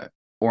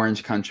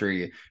Orange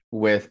Country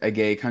with a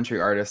gay country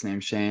artist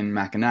named Shane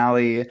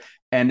McAnally.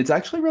 And it's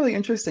actually really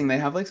interesting. They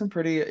have like some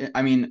pretty,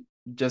 I mean,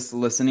 just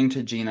listening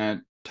to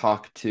Gina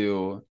talk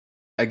to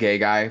a gay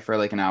guy for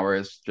like an hour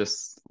is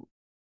just,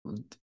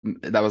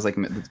 that was like,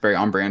 it's very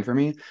on brand for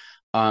me.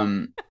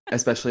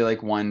 Especially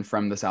like one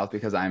from the South,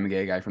 because I'm a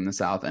gay guy from the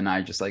South and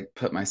I just like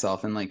put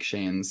myself in like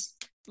Shane's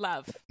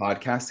Love.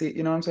 podcast seat,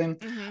 you know what I'm saying?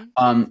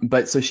 Mm-hmm.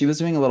 But so she was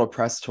doing a little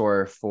press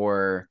tour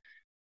for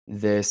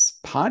this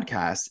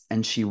podcast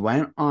and she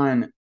went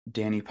on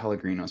Danny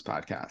Pellegrino's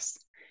podcast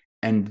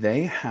and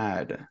they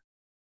had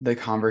the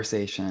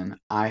conversation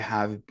I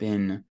have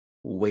been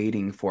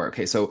waiting for.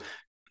 Okay, so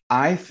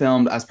I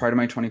filmed as part of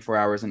my 24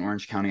 hours in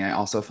Orange County. I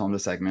also filmed a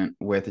segment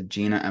with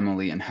Gina,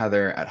 Emily, and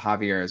Heather at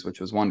Javier's, which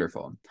was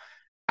wonderful.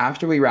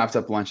 After we wrapped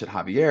up lunch at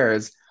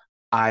Javier's,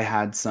 I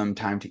had some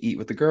time to eat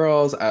with the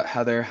girls.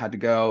 Heather had to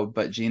go,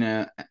 but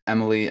Gina,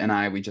 Emily,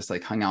 and we just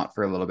like hung out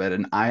for a little bit.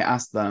 And I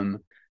asked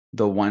them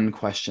the one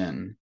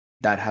question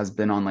that has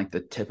been on like the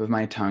tip of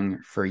my tongue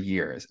for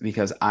years,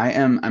 because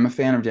I'm a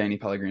fan of Danny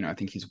Pellegrino. I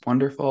think he's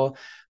wonderful,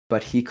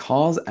 but he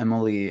calls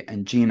Emily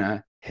and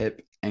Gina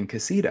hip and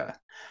casita.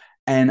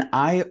 And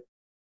I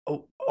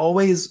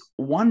always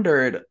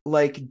wondered,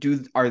 like,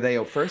 are they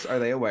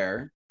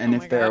aware? Oh And my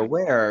if they're God.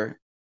 aware,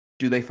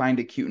 do they find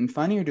it cute and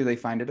funny or do they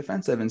find it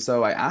offensive? And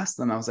so I asked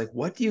them, I was like,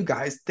 what do you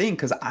guys think?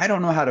 Because I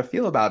don't know how to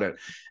feel about it.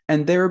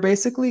 And they were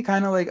basically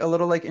kind of like a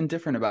little like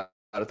indifferent about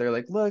it. They're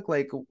like, look,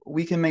 like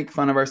we can make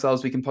fun of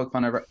ourselves, we can poke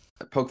fun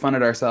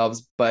at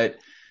ourselves, but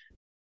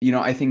you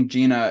know, I think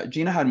Gina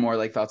had more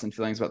like thoughts and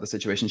feelings about the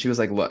situation. She was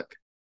like, look,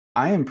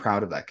 I am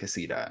proud of that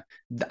casita.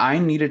 I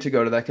needed to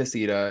go to that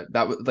casita.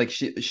 That was like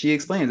she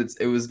explains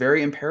it was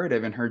very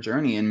imperative in her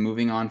journey and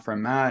moving on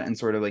from Matt and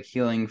sort of like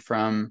healing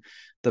from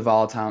the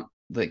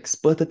like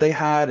split that they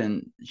had,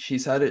 and she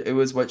said it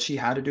was what she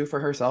had to do for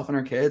herself and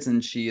her kids,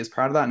 and she is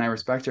proud of that, and I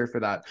respect her for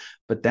that.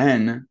 But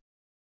then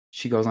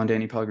she goes on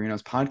Danny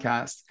Pellegrino's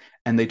podcast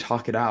and they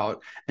talk it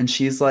out, and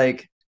she's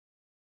like,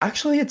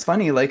 actually, it's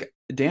funny, like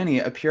Danny,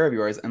 a peer of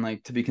yours, and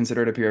like to be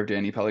considered a peer of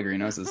Danny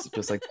Pellegrino's is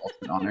just like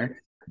an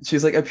honor.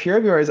 She's like, a peer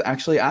of yours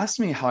actually asked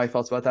me how I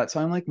felt about that,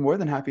 so I'm like more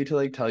than happy to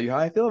like tell you how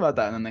I feel about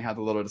that. And then they had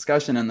a little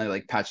discussion and they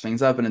like patch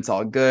things up and it's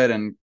all good,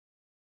 and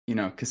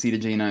Casita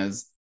Gina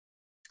is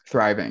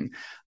thriving.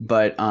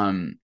 But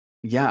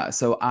yeah,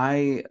 so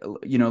I,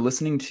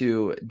 listening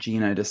to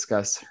Gina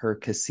discuss her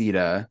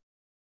Casita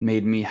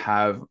made me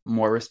have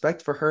more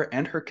respect for her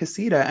and her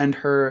Casita and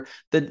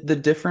the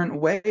different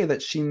way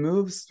that she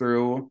moves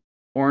through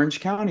Orange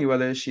County,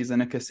 whether she's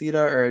in a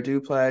Casita or a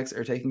duplex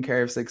or taking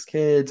care of 6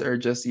 kids or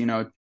just,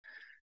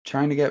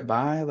 trying to get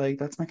by. Like,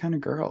 that's my kind of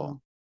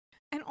girl.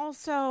 And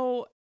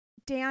also,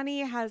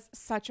 Danny has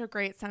such a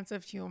great sense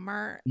of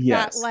humor that,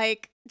 Yes.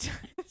 like,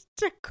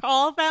 to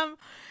call them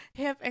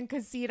Hip and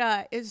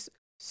Casita is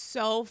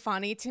so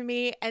funny to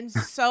me, and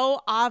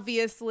so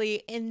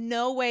obviously in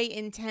no way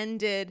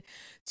intended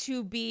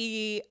to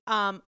be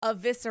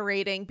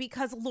eviscerating,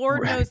 because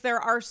Lord Right. knows there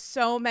are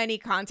so many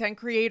content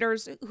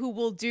creators who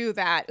will do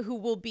that, who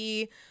will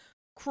be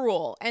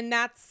cruel. And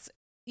that's,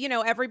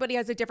 everybody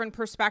has a different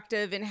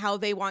perspective in how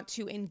they want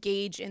to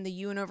engage in the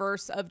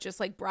universe of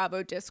just like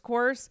Bravo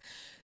discourse.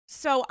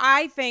 So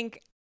I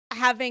think,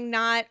 having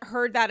not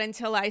heard that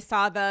until I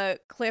saw the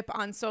clip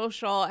on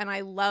social, and I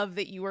love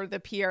that you were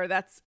the peer.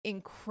 That's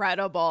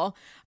incredible.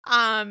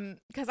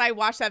 Because I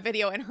watched that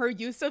video and her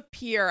use of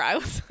peer, I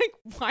was like,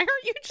 why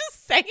aren't you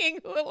just saying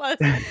who it was?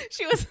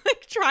 She was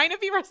like trying to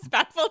be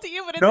respectful to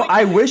you, but it's No, like,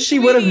 I wish she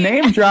would have sweetie.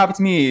 name dropped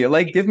me.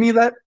 Like, give me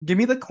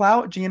the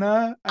clout,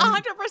 Gina. 100%.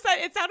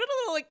 It sounded a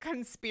little like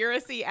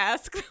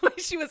conspiracy-esque the way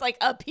she was like,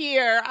 up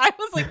here. I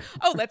was like,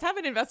 oh, let's have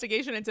an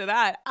investigation into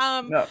that.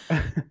 No.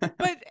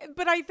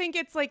 But I think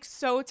it's like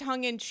so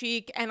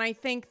tongue-in-cheek, and I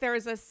think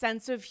there's a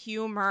sense of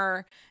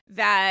humor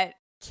that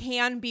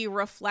can be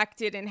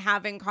reflected in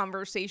having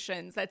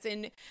conversations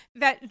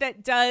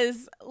that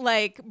does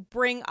like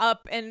bring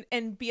up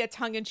and be a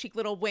tongue-in-cheek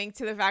little wink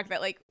to the fact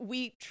that like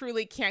we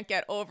truly can't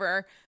get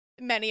over,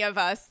 many of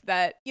us,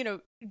 that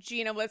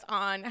Gina was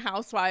on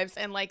Housewives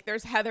and like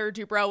there's Heather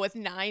Dubrow with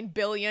 $9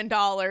 billion,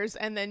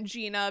 and then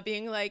Gina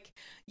being like,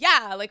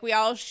 yeah, like we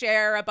all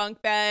share a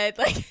bunk bed,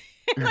 like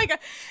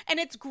and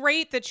it's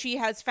great that she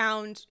has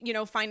found,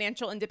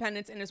 financial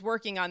independence and is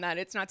working on that.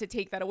 It's not to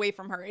take that away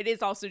from her. It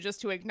is also just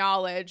to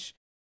acknowledge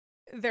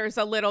there's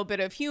a little bit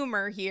of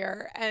humor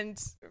here. And,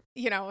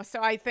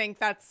 so I think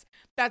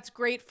that's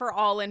great for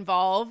all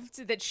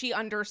involved, that she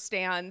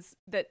understands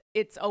that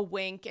it's a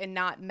wink and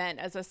not meant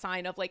as a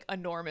sign of like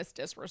enormous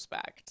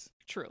disrespect,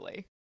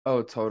 truly.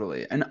 Oh,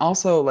 totally. And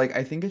also, like,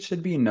 I think it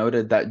should be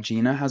noted that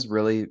Gina has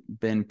really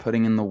been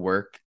putting in the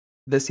work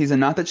this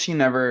season. Not that she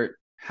never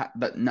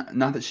that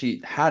not that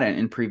she hadn't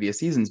in previous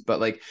seasons, but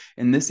like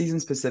in this season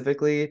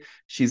specifically,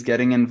 she's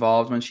getting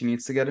involved when she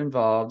needs to get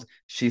involved.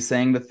 She's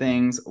saying the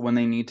things when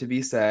they need to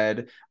be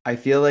said. I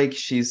feel like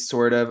she's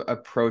sort of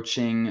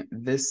approaching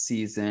this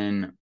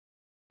season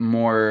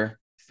more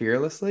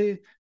fearlessly.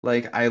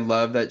 Like, I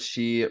love that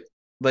she,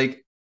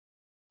 like,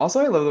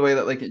 also, I love the way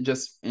that, like,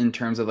 just in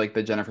terms of like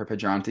the Jennifer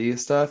Pedranti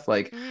stuff,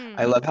 like, I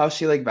Mm. love how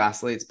she like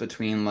vacillates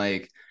between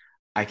like,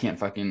 I can't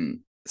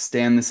fucking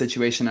stand the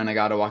situation and I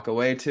gotta walk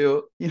away,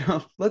 to,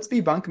 let's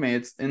be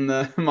bunkmates in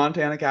the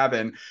Montana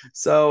cabin.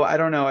 So I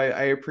don't know.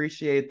 I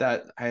appreciate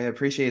that. I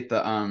appreciate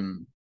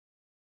the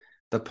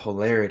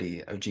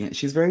polarity of Gina.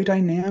 She's very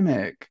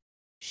dynamic.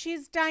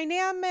 She's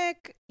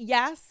dynamic.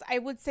 Yes, I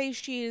would say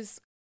she's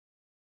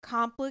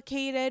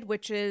complicated,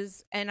 which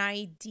is an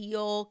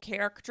ideal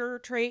character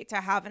trait to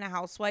have in a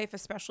housewife,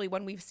 especially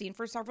when we've seen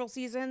for several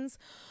seasons.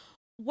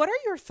 What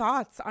are your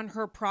thoughts on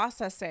her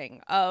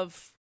processing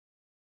of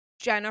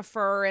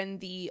Jennifer and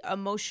the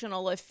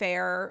emotional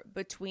affair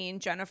between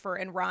Jennifer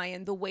and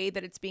Ryan, the way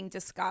that it's being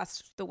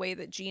discussed, the way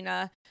that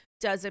Gina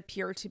does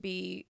appear to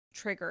be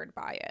triggered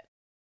by it?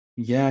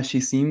 Yeah,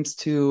 she seems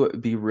to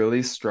be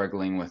really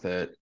struggling with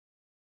it.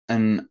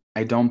 And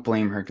I don't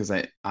blame her, because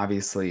I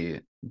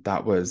obviously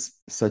that was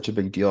such a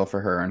big deal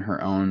for her in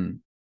her own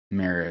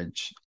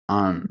marriage.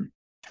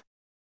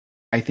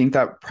 I think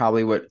that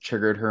probably what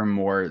triggered her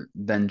more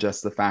than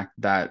just the fact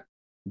that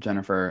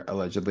Jennifer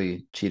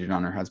allegedly cheated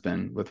on her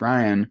husband with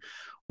Ryan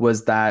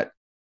was that,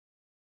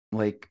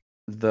 like,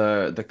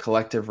 the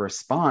collective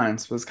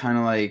response was kind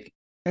of like,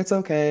 it's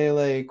okay,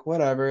 like,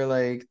 whatever,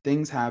 like,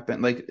 things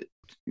happen, like,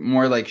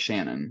 more like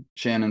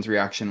Shannon's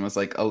reaction was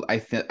like, oh, I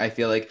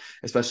feel like,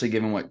 especially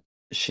given what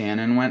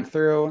Shannon went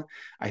through,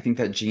 I think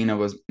that Gina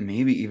was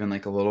maybe even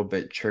like a little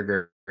bit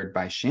triggered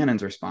by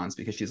Shannon's response,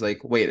 because she's like,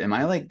 wait, am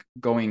I like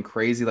going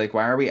crazy? Like,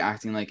 why are we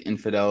acting like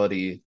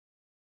infidelity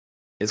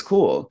is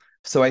cool?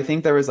 So I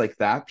think there was like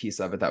that piece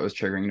of it that was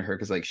triggering to her,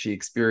 because like she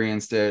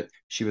experienced it.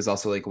 She was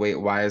also like, wait,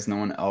 why is no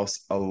one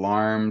else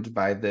alarmed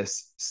by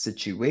this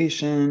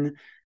situation?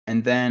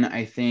 And then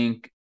I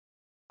think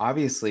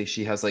obviously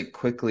she has like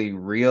quickly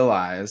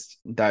realized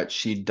that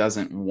she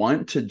doesn't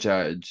want to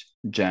judge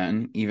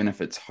Jen, even if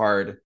it's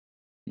hard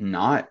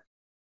not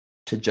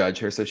to judge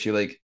her. So she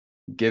like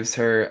gives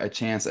her a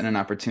chance and an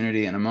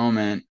opportunity in a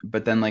moment,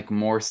 but then like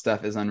more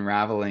stuff is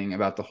unraveling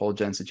about the whole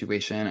Jen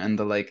situation, and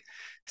the like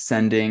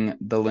sending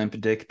the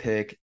limp dick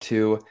pic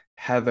to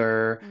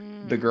Heather,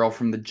 the girl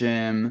from the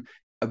gym.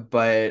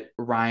 But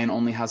Ryan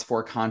only has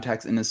 4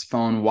 contacts in his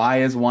phone.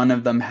 Why is one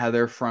of them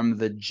Heather from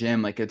the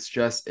gym? Like it's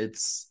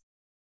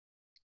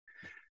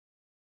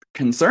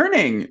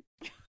concerning.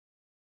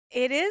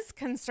 It is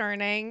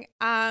concerning.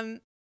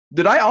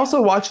 Did I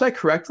also watch that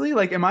correctly?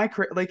 Like, am I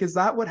like, is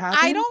that what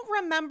happened? I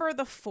don't remember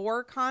the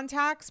 4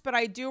 contacts, but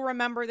I do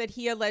remember that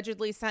he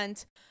allegedly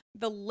sent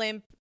the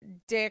limp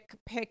dick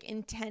pic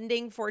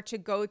intending for it to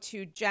go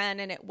to Jen,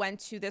 and it went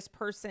to this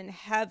person,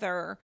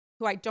 Heather,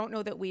 who I don't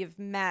know that we've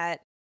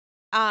met.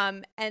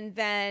 And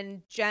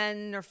then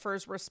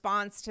Jennifer's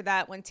response to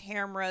that, when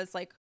Tamra's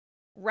like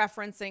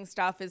referencing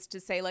stuff, is to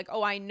say like,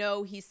 oh, I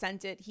know he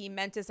sent it. He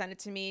meant to send it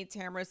to me.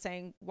 Tamra's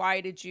saying, why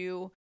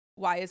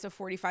is a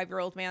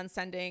 45-year-old man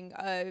sending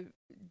a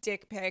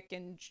dick pic?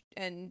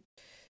 And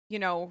you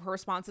know, her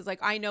response is like,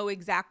 I know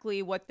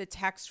exactly what the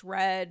text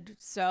read,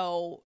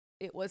 so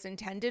it was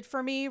intended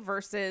for me,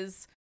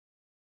 versus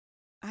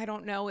I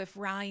don't know if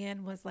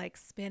Ryan was like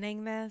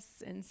spinning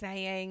this and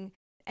saying,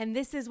 and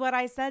this is what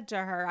I said to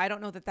her. I don't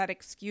know that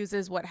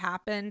excuses what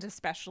happened,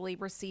 especially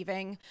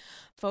receiving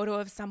photo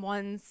of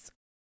someone's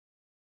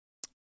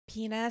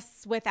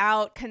penis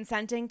without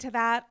consenting to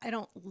that. I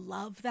don't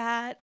love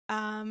that.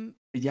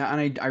 Yeah,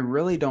 and I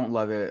really don't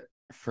love it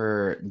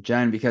for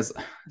Jen, because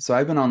so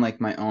I've been on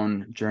like my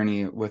own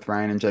journey with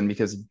Ryan and Jen,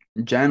 because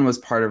Jen was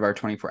part of our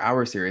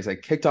 24-hour series. I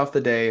kicked off the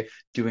day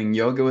doing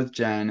yoga with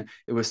Jen.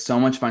 It was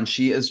so much fun.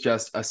 She is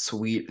just a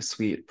sweet,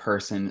 sweet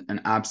person, an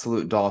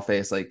absolute doll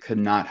face, like could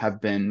not have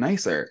been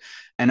nicer.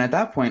 And at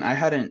that point, I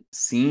hadn't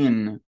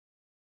seen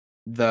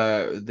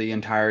the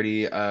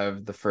entirety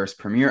of the first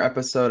premiere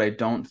episode. I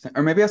don't think,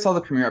 or maybe I saw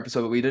the premiere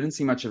episode, but we didn't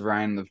see much of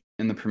Ryan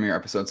in the premiere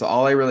episode. So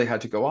all I really had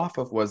to go off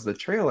of was the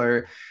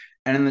trailer.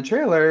 And in the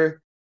trailer,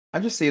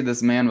 I just see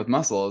this man with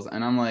muscles,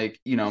 and I'm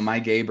like, you know, my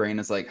gay brain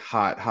is like,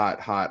 hot,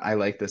 hot, hot. I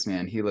like this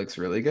man. He looks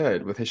really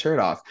good with his shirt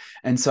off.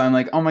 And so I'm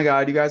like, oh my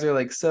God, you guys are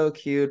like so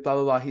cute, blah,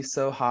 blah, blah. He's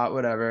so hot,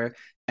 whatever.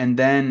 And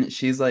then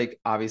she's like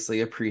obviously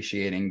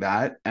appreciating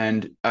that.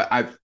 And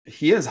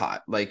he is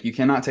hot. Like, you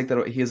cannot take that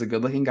away. He is a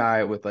good looking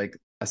guy with like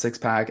a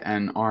 6-pack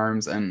and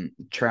arms and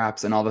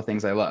traps and all the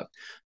things I love.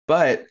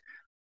 But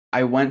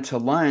I went to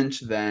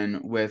lunch then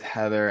with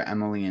Heather,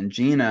 Emily, and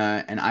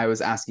Gina, and I was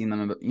asking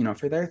them about, you know,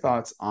 for their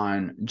thoughts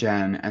on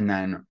Jen and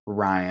then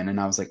Ryan. And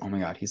I was like, oh my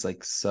God, he's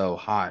like so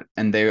hot.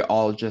 And they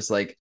all just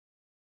like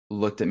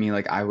looked at me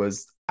like I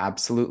was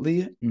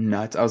absolutely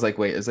nuts. I was like,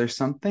 wait, is there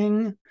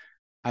something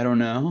I don't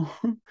know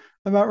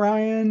about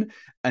Ryan?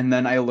 And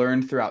then I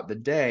learned throughout the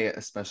day,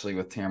 especially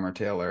with Tamra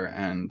Taylor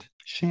and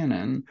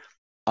Shannon,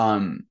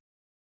 um,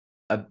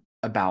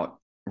 about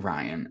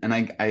Ryan. And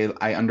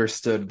I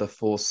understood the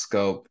full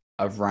scope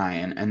of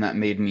Ryan, and that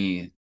made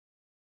me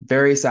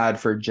very sad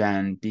for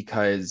Jen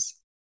because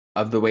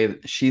of the way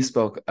that she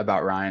spoke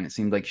about Ryan. It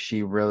seemed like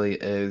she really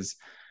is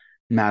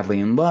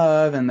madly in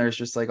love, and there's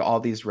just like all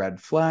these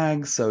red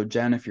flags. So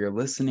Jen, if you're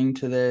listening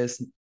to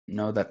this,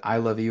 know that I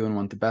love you and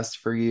want the best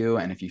for you.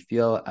 And if you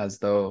feel as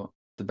though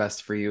the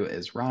best for you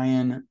is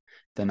Ryan,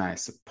 then I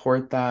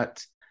support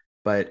that.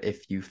 But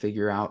if you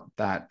figure out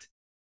that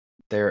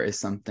there is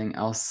something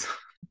else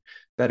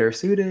better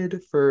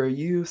suited for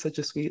you, such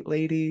a sweet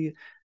lady,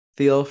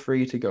 feel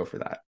free to go for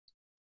that.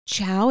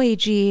 Ciao,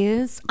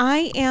 AGs.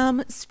 I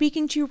am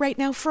speaking to you right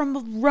now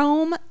from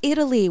Rome,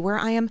 Italy, where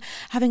I am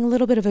having a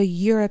little bit of a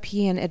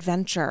European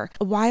adventure.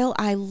 While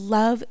I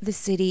love the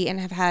city and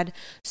have had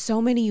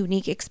so many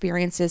unique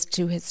experiences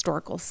to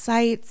historical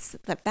sites,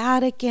 the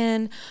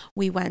Vatican,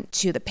 we went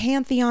to the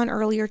Pantheon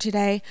earlier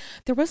today,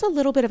 there was a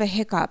little bit of a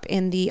hiccup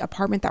in the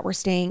apartment that we're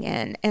staying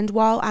in. And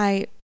while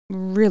I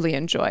really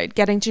enjoyed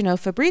getting to know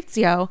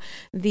Fabrizio,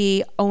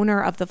 the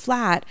owner of the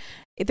flat,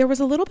 there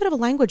was a little bit of a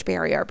language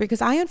barrier because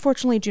I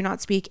unfortunately do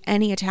not speak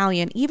any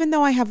Italian, even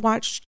though I have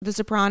watched The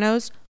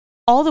Sopranos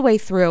all the way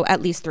through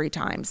at least 3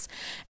 times.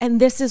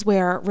 And this is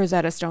where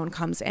Rosetta Stone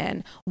comes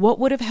in. What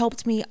would have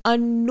helped me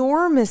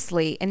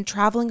enormously in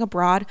traveling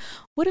abroad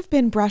would have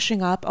been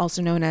brushing up,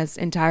 also known as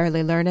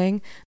entirely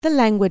learning, the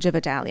language of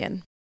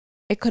Italian.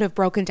 It could have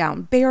broken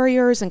down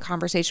barriers in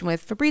conversation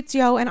with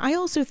Fabrizio. And I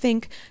also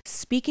think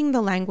speaking the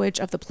language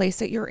of the place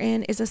that you're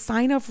in is a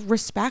sign of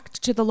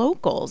respect to the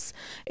locals.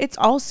 It's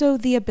also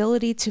the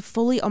ability to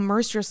fully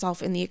immerse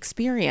yourself in the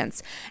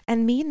experience.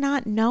 And me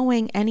not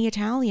knowing any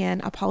Italian,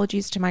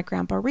 apologies to my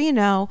grandpa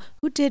Reno,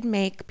 who did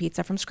make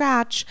pizza from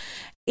scratch,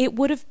 it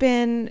would have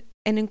been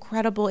an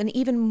incredible and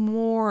even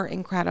more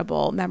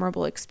incredible,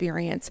 memorable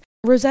experience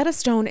Rosetta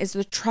Stone is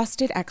the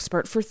trusted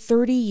expert for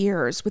 30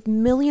 years with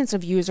millions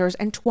of users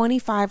and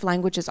 25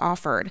 languages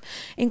offered,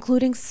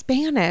 including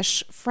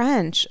Spanish,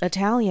 French,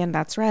 Italian,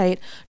 that's right,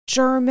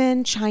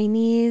 German,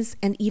 Chinese,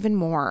 and even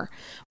more.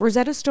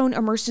 Rosetta Stone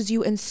immerses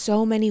you in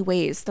so many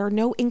ways. There are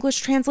no English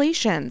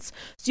translations,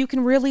 so you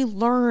can really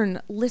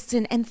learn,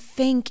 listen, and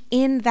think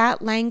in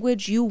that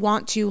language you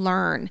want to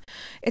learn.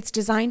 It's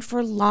designed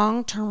for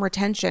long-term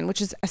retention,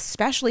 which is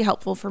especially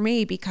helpful for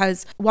me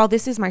because while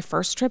this is my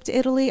first trip to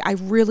Italy, I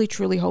really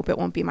truly hope it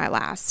won't be my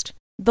last.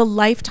 The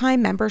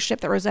lifetime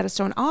membership that Rosetta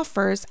Stone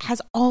offers has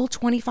all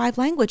 25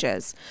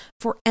 languages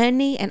for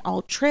any and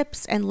all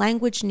trips and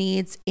language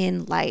needs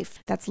in life.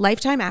 That's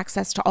lifetime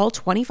access to all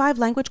 25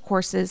 language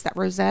courses that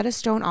Rosetta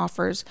Stone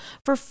offers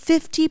for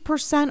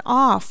 50%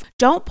 off.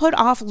 Don't put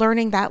off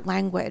learning that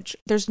language.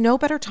 There's no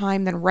better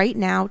time than right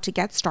now to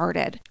get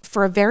started.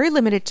 For a very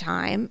limited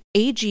time,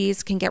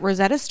 AGs can get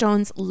Rosetta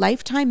Stone's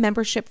lifetime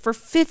membership for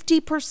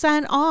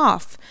 50%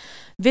 off.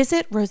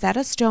 Visit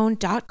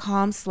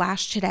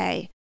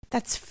rosettastone.com/today.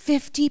 That's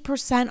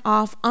 50%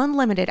 off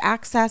unlimited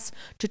access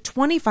to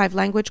 25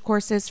 language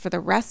courses for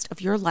the rest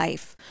of your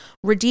life.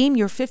 Redeem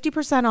your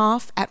 50%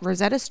 off at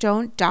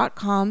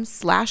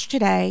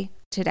rosettastone.com/today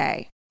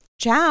today.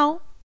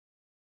 Ciao.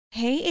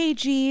 Hey,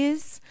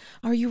 AGs.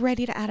 Are you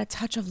ready to add a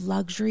touch of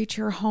luxury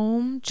to your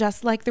home,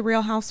 just like the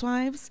Real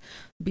Housewives?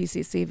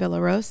 BCC Villa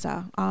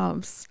Rosa,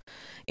 OBS.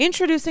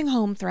 Introducing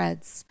Home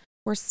Threads,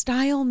 where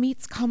style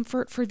meets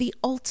comfort for the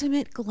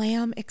ultimate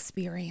glam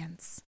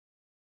experience.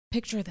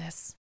 Picture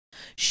this.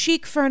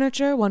 Chic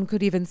furniture, one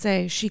could even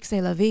say chic c'est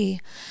la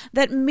vie,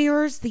 that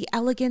mirrors the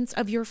elegance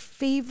of your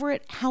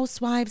favorite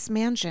housewives'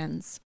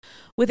 mansions.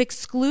 With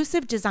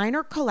exclusive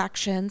designer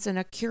collections and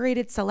a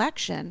curated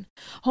selection,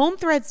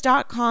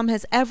 HomeThreads.com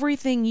has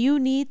everything you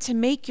need to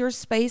make your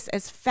space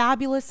as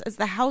fabulous as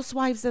the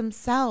housewives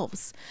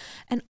themselves,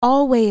 and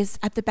always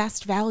at the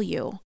best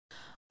value.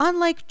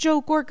 Unlike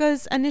Joe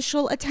Gorga's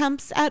initial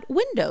attempts at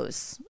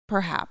windows,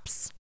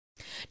 perhaps.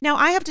 Now,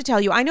 I have to tell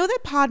you, I know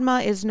that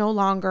Padma is no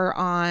longer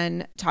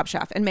on Top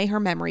Chef, and may her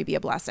memory be a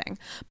blessing,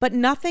 but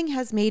nothing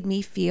has made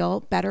me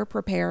feel better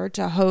prepared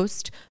to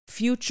host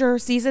future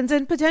seasons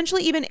and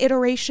potentially even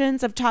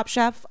iterations of Top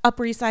Chef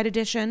Upper East Side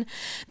Edition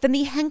than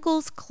the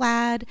Henkel's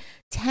Clad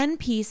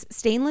 10-piece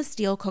stainless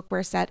steel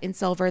cookware set in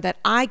silver that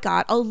I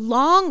got,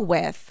 along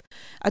with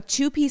a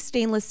 2-piece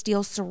stainless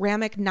steel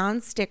ceramic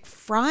nonstick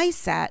fry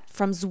set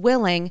from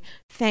Zwilling,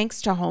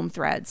 thanks to Home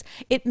Threads.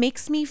 It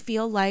makes me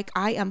feel like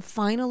I am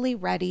finally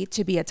ready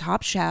to be a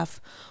top chef,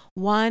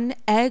 one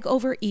egg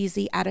over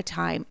easy at a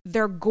time.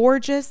 They're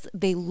gorgeous.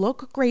 They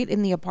look great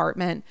in the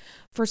apartment.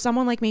 For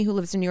someone like me who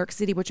lives in New York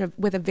City,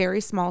 with a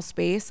very small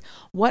space,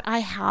 what I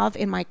have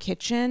in my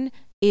kitchen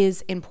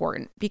is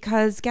important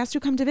because guests who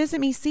come to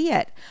visit me see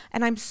it.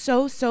 And I'm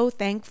so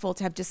thankful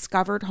to have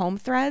discovered Home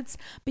Threads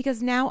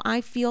because now I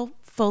feel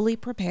fully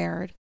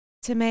prepared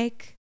to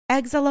make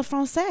eggs a la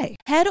Francais.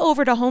 Head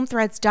over to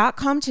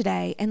homethreads.com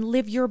today and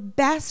live your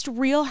best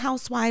Real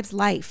Housewives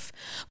life.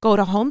 Go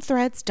to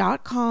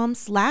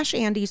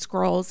homethreads.com/Andy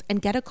Scrolls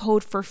and get a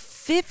code for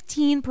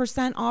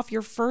 15% off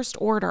your first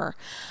order.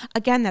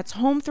 Again, that's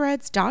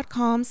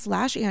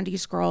homethreads.com/Andy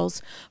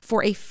Scrolls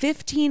for a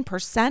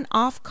 15%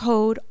 off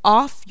code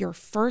off your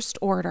first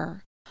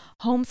order.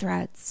 Home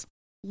Threads.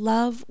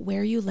 Love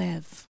where you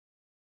live.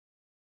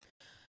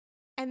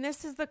 And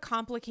this is the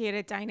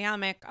complicated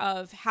dynamic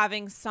of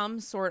having some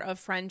sort of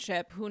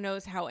friendship, who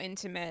knows how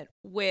intimate,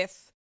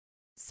 with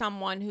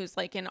someone who's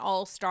like an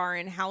all-star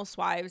in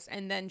Housewives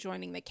and then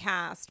joining the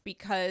cast,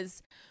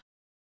 because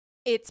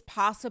it's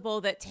possible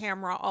that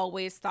Tamra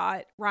always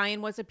thought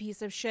Ryan was a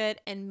piece of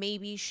shit and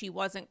maybe she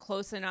wasn't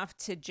close enough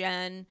to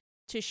Jen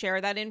to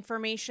share that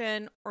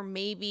information, or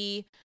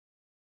maybe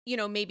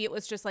it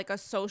was just like a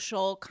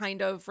social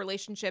kind of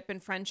relationship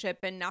and friendship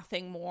and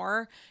nothing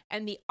more.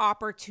 And the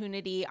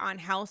opportunity on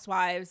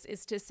Housewives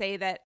is to say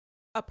that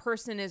a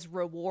person is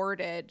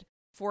rewarded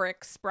for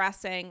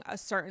expressing a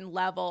certain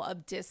level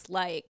of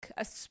dislike,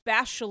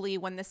 especially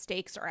when the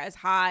stakes are as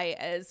high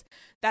as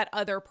that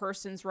other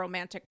person's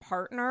romantic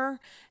partner.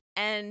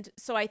 And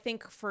so I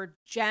think for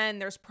Jen,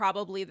 there's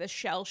probably the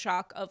shell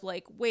shock of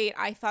like, wait,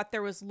 I thought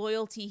there was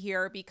loyalty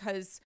here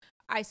because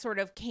I sort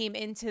of came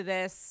into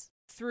this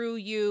through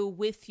you,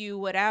 with you,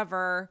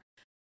 whatever.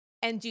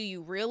 And do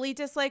you really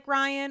dislike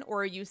Ryan,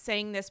 or are you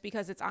saying this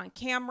because it's on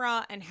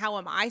camera, and how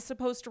am I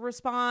supposed to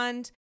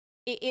respond?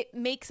 It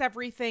makes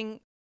everything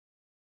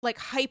like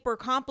hyper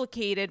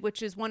complicated,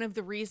 which is one of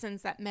the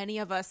reasons that many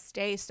of us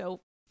stay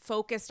so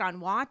focused on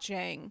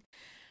watching.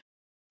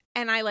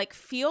 And I like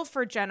feel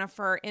for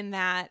Jennifer in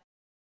that,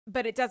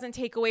 but it doesn't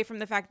take away from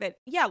the fact that,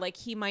 yeah, like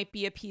he might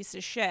be a piece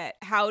of shit.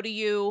 How do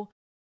you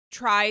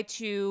try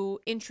to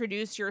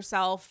introduce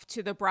yourself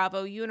to the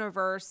Bravo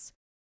universe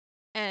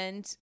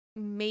and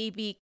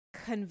maybe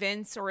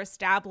convince or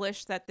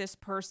establish that this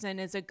person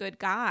is a good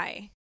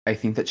guy? I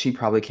think that she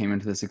probably came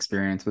into this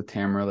experience with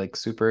Tamra like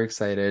super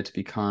excited to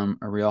become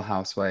a Real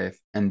Housewife,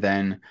 and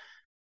then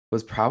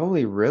was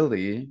probably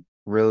really,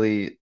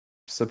 really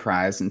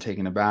surprised and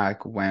taken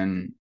aback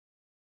when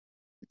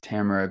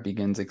Tamara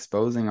begins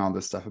exposing all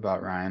this stuff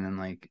about Ryan, and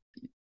like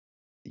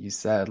you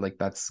said, like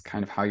that's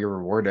kind of how you're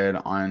rewarded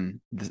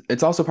on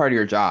it's also part of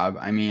your job.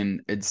 I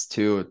mean, it's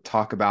to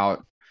talk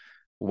about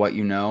what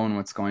you know and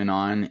what's going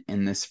on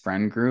in this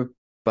friend group,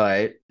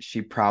 but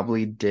she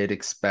probably did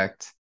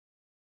expect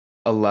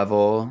a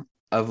level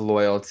of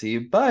loyalty.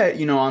 But,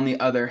 on the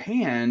other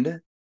hand,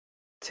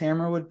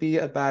 Tamara would be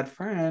a bad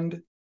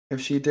friend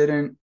if she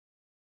didn't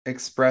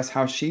express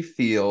how she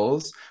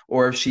feels,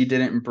 or if she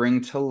didn't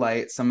bring to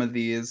light some of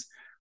these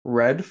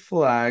red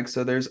flags.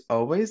 So there's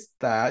always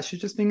that.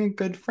 She's just being a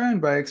good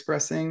friend by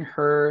expressing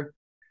her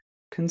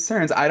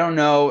concerns. I don't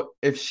know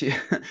if she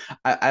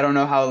I don't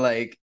know how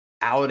like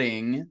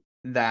outing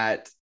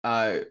that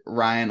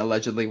Ryan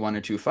allegedly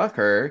wanted to fuck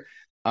her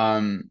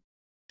um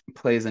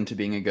plays into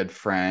being a good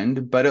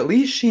friend, but at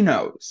least she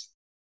knows.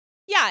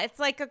 Yeah, it's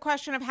like a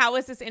question of how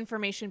is this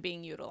information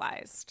being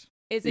utilized?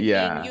 Is it being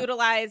Yeah.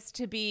 utilized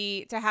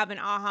to have an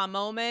aha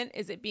moment?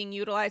 Is it being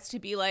utilized to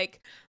be like,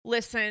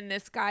 listen,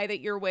 this guy that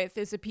you're with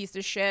is a piece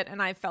of shit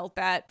and I felt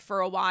that for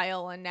a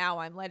while and now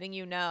I'm letting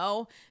you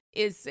know?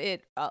 Is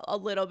it a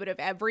little bit of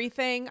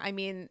everything? I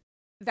mean,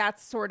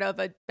 that's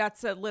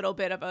a little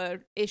bit of a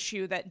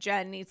issue that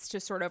Jen needs to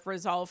sort of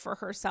resolve for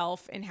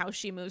herself in how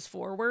she moves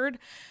forward.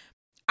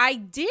 I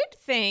did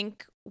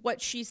think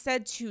what she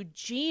said to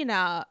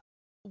Gina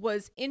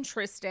was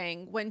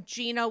interesting when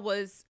Gina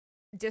was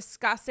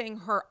discussing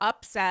her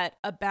upset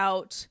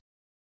about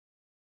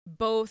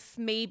both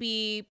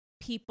maybe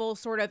people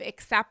sort of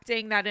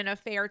accepting that an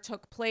affair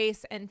took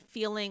place and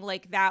feeling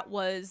like that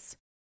was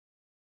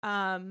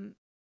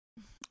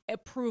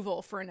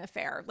approval for an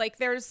affair. Like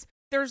there's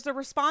the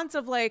response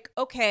of like,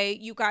 okay,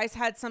 you guys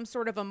had some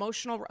sort of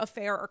emotional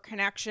affair or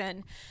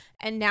connection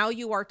and now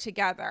you are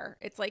together.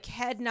 It's like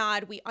head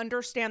nod. We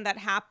understand that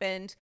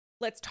happened.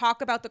 Let's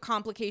talk about the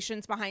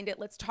complications behind it.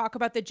 Let's talk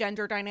about the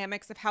gender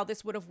dynamics of how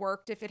this would have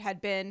worked if it had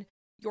been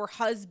your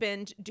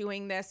husband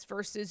doing this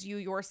versus you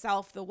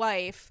yourself, the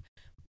wife.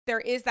 There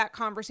is that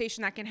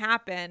conversation that can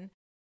happen.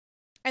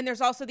 And there's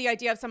also the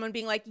idea of someone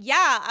being like,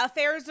 yeah,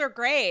 affairs are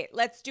great.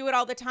 Let's do it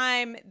all the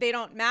time. They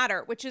don't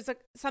matter, which is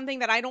something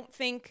that I don't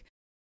think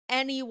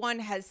anyone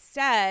has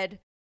said.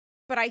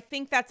 But I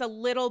think that's a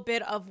little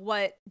bit of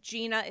what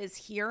Gina is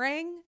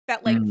hearing,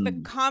 that like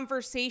the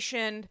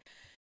conversation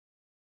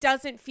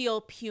doesn't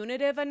feel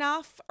punitive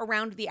enough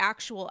around the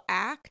actual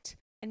act.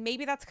 And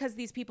maybe that's because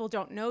these people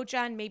don't know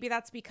Jen. Maybe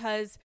that's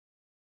because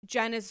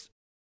Jen is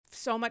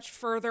so much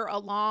further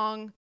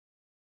along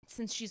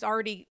since she's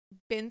already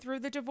been through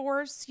the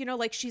divorce,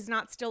 like she's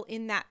not still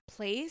in that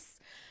place,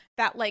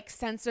 that like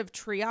sense of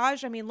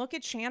triage. I mean, look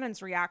at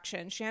Shannon's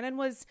reaction. Shannon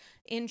was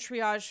in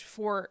triage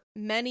for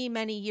many,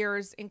 many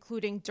years,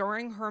 including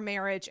during her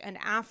marriage and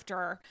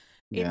after.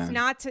 Yeah.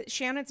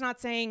 Shannon's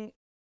not saying,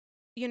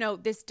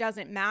 this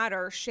doesn't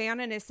matter.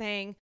 Shannon is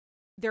saying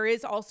there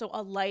is also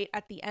a light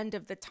at the end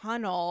of the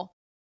tunnel.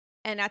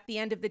 And at the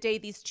end of the day,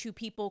 these two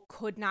people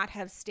could not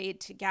have stayed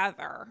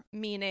together,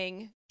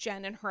 meaning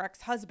Jen and her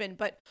ex-husband.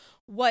 But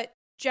what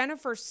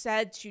Jennifer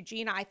said to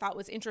Gina, I thought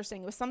was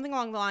interesting. It was something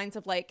along the lines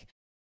of like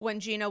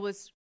when Gina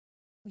was,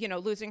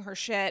 losing her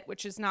shit,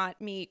 which is not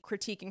me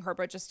critiquing her,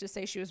 but just to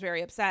say she was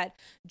very upset.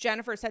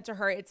 Jennifer said to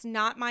her, it's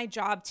not my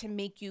job to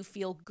make you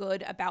feel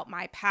good about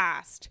my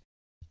past.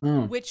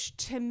 Which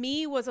to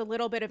me was a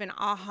little bit of an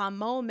aha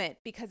moment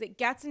because it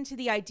gets into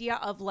the idea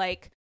of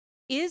like,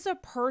 is a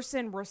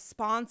person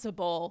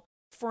responsible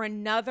for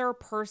another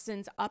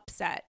person's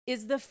upset?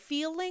 Is the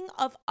feeling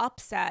of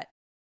upset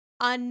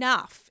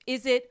enough?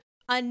 Is it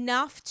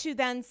enough to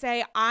then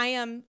say, I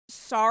am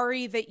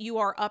sorry that you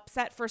are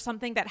upset for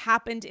something that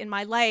happened in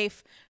my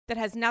life that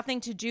has nothing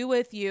to do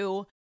with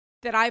you,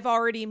 that I've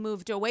already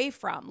moved away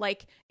from?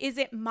 Like, is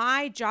it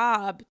my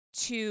job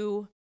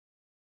to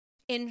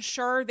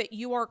ensure that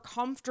you are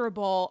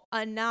comfortable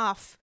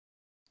enough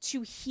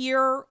to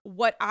hear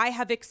what I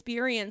have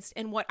experienced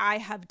and what I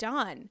have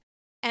done?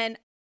 And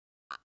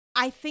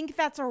I think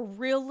that's a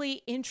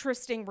really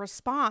interesting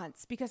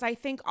response because I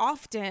think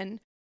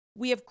often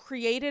we have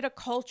created a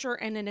culture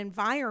and an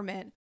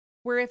environment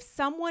where if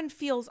someone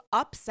feels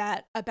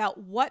upset about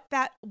what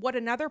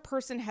another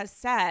person has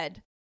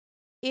said,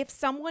 if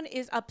someone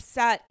is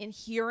upset in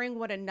hearing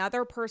what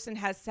another person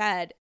has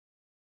said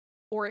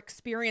or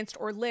experienced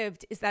or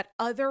lived, is that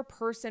other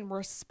person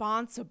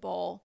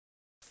responsible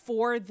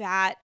for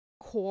that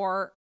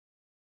core,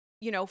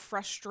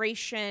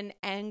 frustration,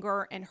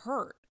 anger, and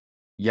hurt?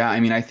 Yeah, I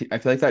mean, I feel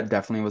like that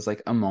definitely was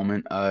like a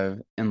moment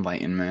of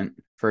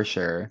enlightenment for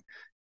sure.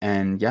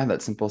 And yeah,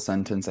 that simple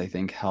sentence I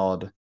think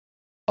held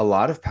a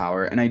lot of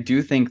power. And I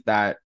do think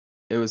that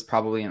it was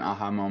probably an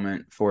aha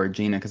moment for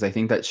Gina because I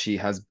think that she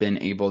has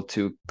been able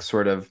to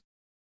sort of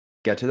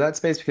get to that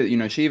space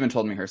because she even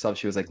told me herself,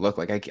 she was like, look,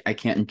 like I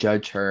can't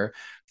judge her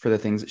for the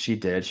things that she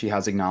did. She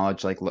has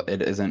acknowledged like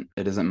it isn't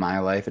my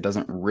life, it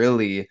doesn't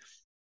really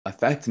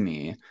affect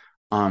me.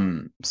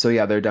 So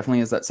yeah, there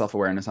definitely is that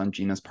self-awareness on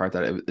Gina's part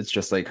that it's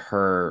just like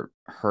her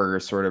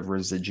sort of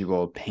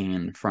residual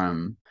pain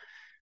from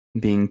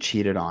being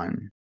cheated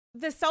on.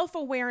 The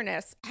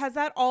self-awareness, has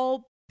that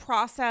all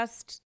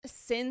processed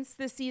since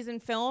the season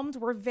filmed.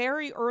 We're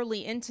very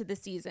early into the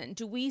season.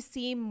 Do we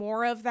see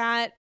more of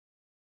that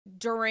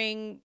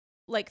during,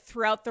 like,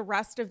 throughout the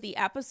rest of the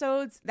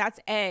episodes?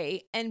 That's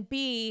A. And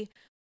B,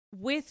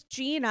 with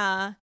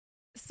Gina,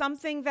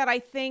 something that I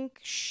think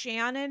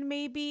Shannon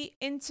maybe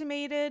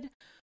intimated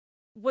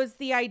was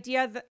the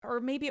idea that, or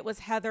maybe it was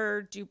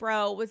Heather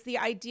Dubrow, was the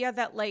idea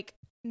that, like,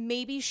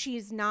 maybe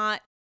she's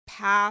not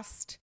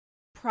past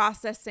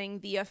processing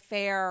the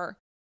affair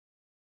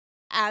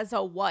as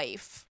a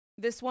wife.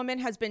 This woman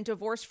has been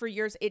divorced for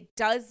years. It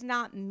does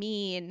not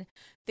mean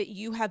that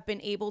you have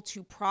been able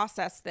to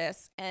process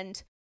this.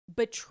 And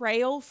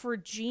betrayal for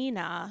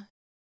Gina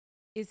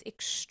is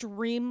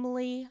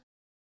extremely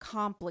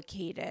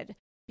complicated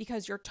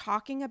because you're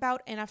talking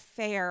about an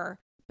affair,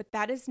 but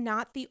that is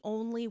not the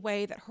only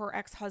way that her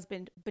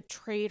ex-husband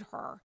betrayed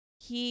her.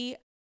 He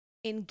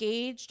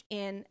engaged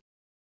in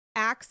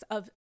acts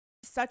of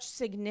such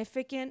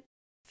significant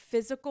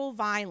physical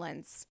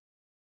violence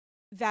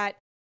that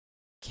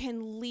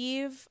can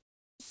leave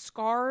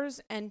scars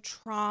and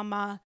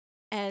trauma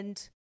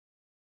and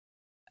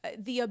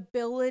the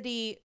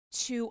ability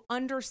to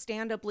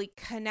understandably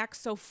connect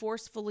so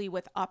forcefully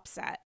with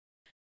upset.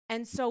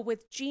 And so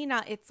with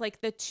Gina, it's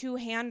like the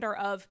two-hander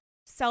of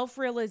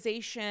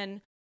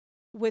self-realization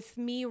with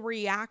me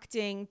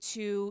reacting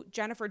to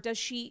Jennifer. Does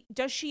she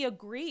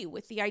agree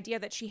with the idea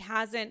that she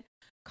hasn't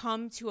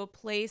come to a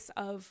place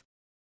of,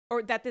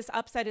 or that this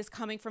upset is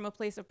coming from a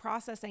place of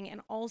processing? And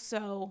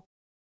also,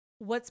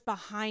 what's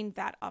behind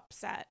that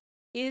upset?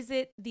 Is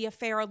it the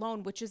affair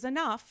alone, which is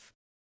enough,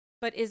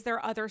 but is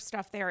there other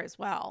stuff there as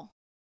well?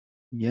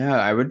 Yeah,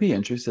 I would be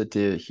interested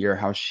to hear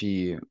how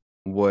she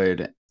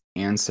would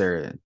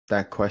answer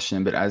that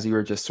question. But as you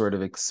were just sort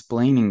of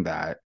explaining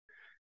that,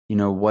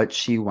 what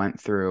she went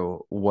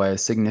through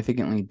was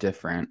significantly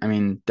different. I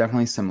mean,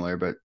 definitely similar,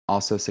 but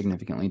also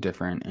significantly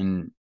different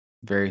in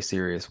very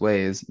serious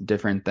ways,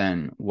 different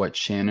than what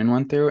Shannon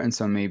went through. And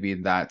so maybe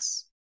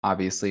that's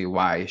obviously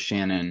why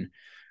Shannon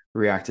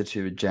reacted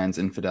to Jen's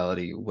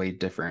infidelity way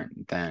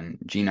different than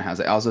Gina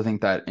has. I also think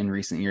that in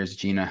recent years,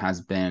 Gina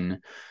has been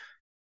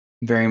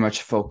very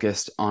much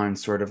focused on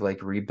sort of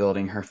like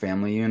rebuilding her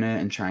family unit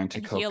and trying to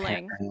And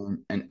co-parent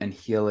healing. and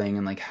healing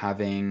and like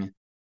having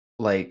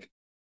like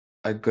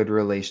a good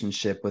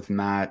relationship with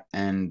Matt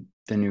and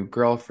the new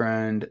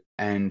girlfriend.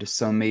 And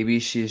so maybe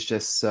she's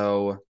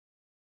so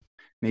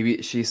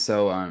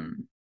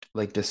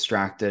like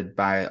distracted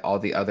by all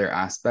the other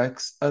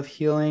aspects of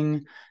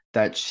healing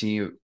that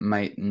she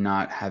might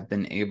not have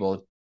been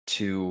able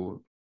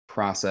to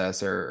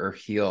process or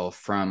heal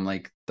from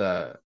like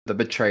the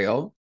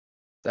betrayal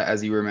that,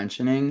 as you were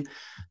mentioning,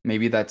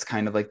 maybe that's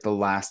kind of like the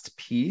last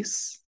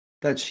piece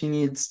that she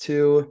needs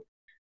to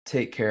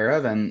take care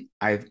of. And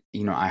I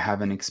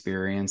haven't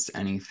experienced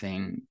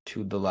anything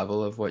to the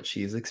level of what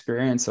she's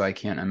experienced, so I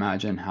can't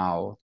imagine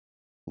how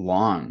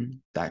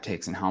long that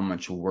takes and how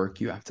much work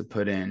you have to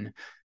put in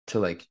to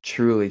like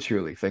truly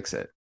fix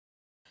it.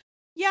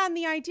 Yeah, and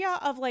the idea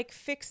of like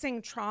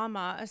fixing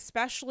trauma,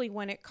 especially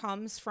when it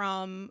comes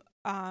from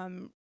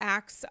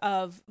acts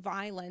of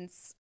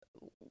violence,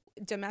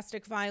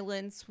 domestic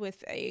violence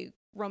with a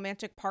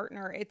romantic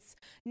partner, it's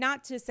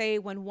not to say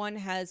when one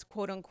has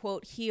quote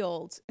unquote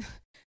healed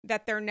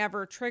that they're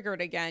never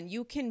triggered again.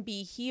 You can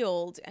be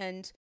healed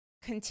and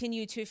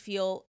continue to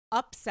feel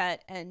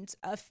upset and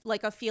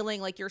like a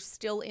feeling like you're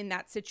still in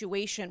that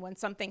situation when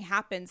something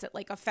happens that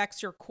like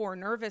affects your core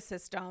nervous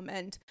system.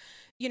 And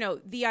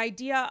the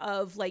idea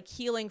of like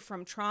healing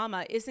from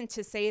trauma isn't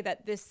to say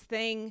that this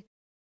thing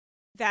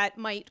that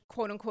might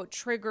quote unquote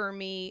trigger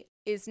me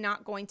is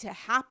not going to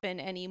happen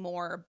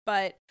anymore,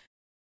 but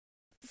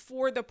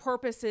for the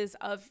purposes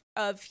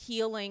of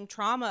healing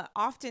trauma,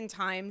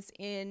 oftentimes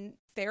in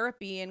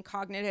therapy and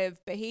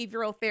cognitive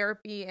behavioral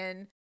therapy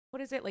and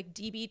what is it, like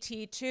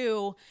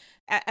DBT2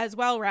 as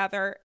well,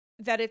 rather,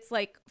 that it's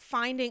like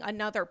finding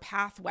another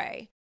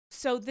pathway.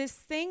 So this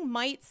thing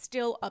might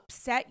still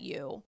upset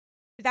you.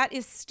 That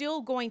is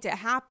still going to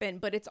happen,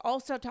 but it's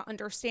also to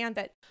understand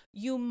that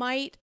you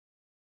might,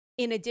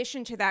 in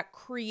addition to that,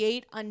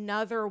 create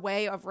another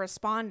way of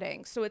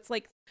responding. So it's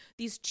like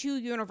these two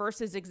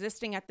universes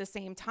existing at the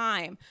same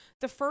time.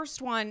 The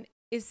first one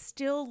is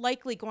still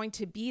likely going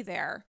to be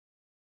there.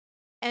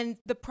 And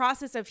the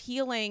process of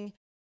healing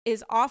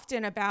is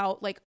often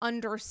about like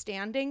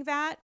understanding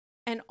that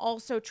and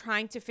also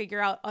trying to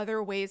figure out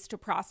other ways to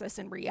process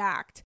and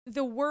react.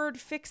 The word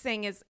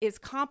fixing is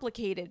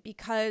complicated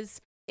because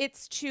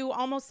it's to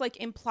almost like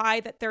imply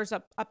that there's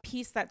a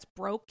piece that's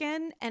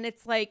broken, and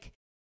it's like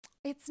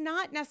it's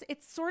not necessarily.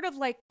 It's sort of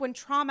like when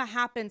trauma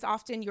happens,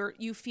 often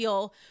you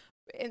feel,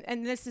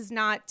 and this is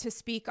not to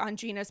speak on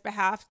Gina's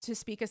behalf, to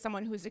speak as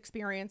someone who's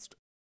experienced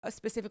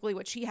specifically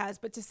what she has,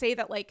 but to say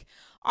that like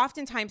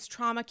oftentimes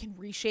trauma can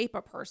reshape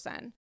a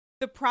person.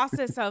 The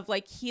process of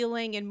like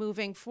healing and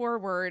moving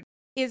forward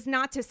is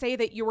not to say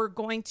that you are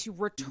going to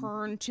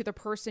return to the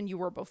person you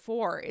were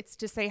before. It's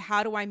to say,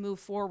 how do I move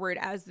forward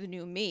as the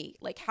new me?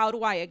 Like, how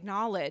do I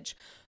acknowledge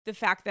the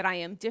fact that I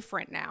am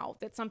different now,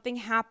 that something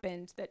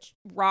happened that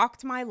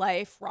rocked my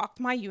life, rocked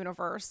my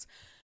universe,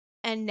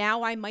 and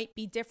now I might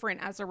be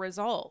different as a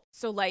result.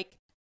 So like,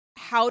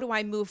 how do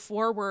I move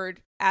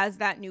forward as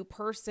that new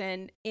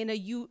person in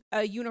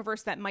a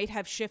universe that might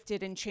have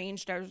shifted and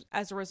changed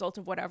as a result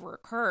of whatever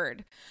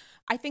occurred?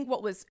 I think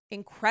what was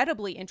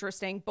incredibly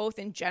interesting, both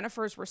in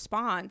Jennifer's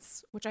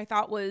response, which I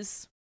thought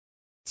was,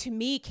 to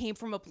me, came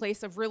from a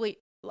place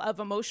of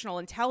emotional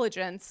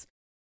intelligence,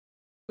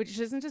 which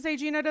isn't to say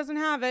Gina doesn't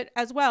have it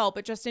as well,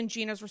 but just in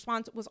Gina's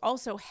response was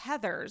also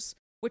Heather's,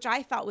 which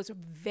I thought was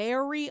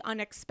very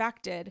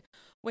unexpected,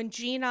 when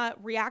Gina,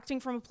 reacting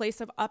from a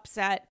place of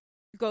upset,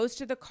 goes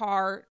to the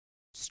car,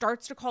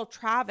 starts to call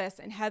Travis,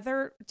 and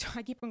Heather,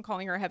 I keep on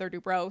calling her Heather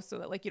Dubrow so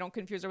that like you don't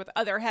confuse her with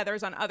other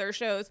Heathers on other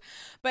shows,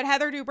 but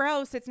Heather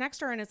Dubrow sits next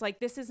to her and is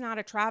like, this is not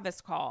a Travis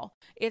call.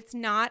 It's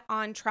not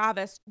on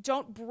Travis.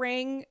 Don't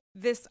bring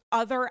this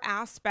other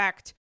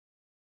aspect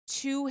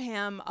to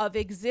him of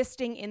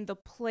existing in the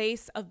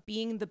place of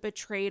being the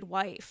betrayed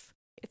wife.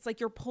 It's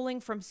like you're pulling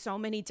from so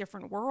many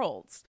different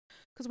worlds,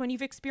 because when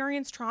you've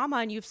experienced trauma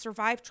and you've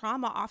survived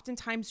trauma,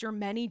 oftentimes you're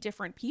many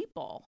different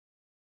people.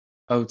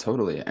 Oh,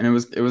 totally. And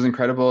it was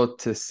incredible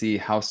to see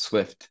how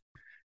swift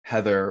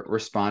Heather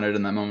responded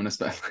in that moment,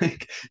 especially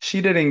like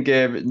she didn't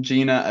give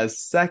Gina a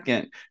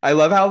second. I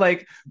love how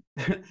like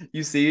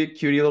you see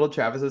cutie little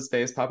Travis's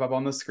face pop up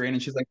on the screen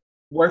and she's like,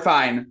 we're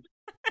fine.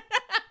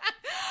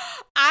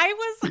 I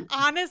was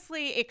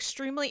honestly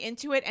extremely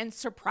into it and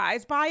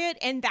surprised by it.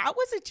 And that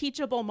was a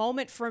teachable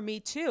moment for me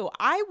too.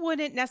 I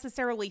wouldn't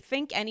necessarily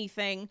think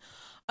anything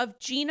of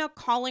Gina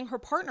calling her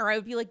partner. I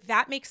would be like,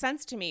 that makes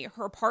sense to me.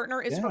 Her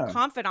partner is her Yeah.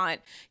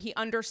 confidant. He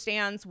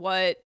understands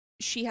what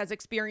she has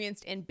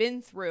experienced and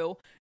been through.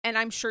 And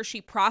I'm sure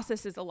she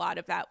processes a lot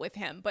of that with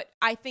him. But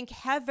I think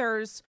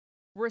Heather's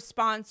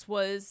response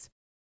was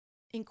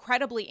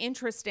incredibly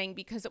interesting,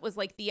 because it was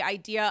like the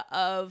idea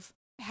of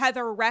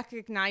Heather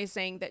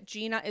recognizing that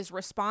Gina is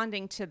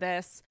responding to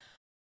this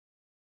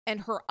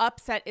and her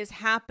upset is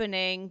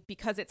happening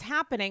because it's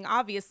happening,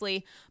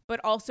 obviously, but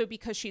also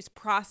because she's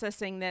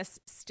processing this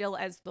still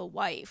as the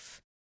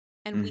wife.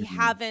 And we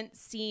haven't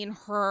seen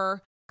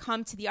her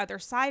come to the other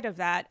side of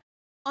that,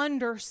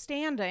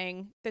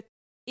 understanding that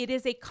it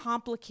is a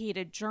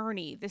complicated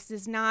journey. This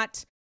is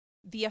not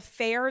the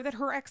affair that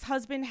her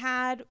ex-husband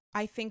had.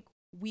 I think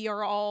we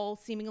are all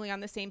seemingly on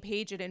the same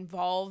page. It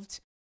involved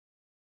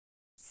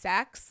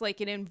sex,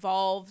 like it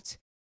involved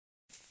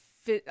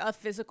a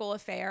physical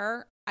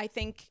affair. I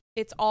think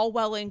it's all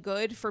well and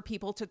good for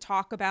people to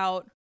talk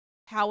about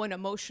how an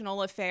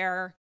emotional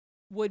affair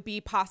would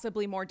be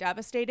possibly more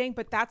devastating,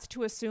 but that's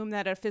to assume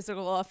that a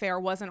physical affair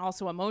wasn't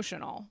also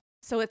emotional.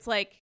 So it's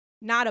like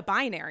not a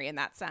binary in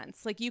that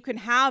sense. Like you can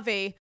have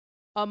a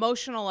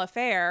emotional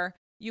affair,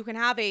 you can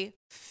have a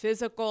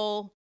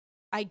physical,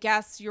 I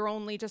guess you're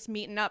only just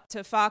meeting up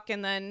to fuck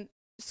and then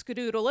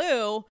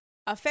skadoodaloo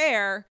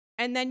affair,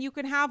 and then you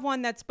can have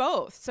one that's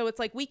both. So it's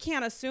like we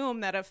can't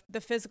assume that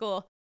a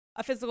physical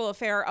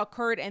affair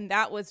occurred and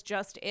that was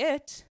just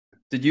it.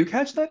 Did you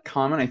catch that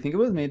comment? I think it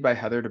was made by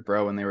Heather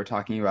Dubrow when they were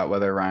talking about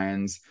whether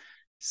Ryan's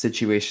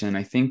situation,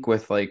 I think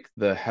with like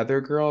the Heather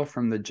girl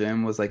from the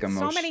gym was like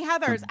emotional. So many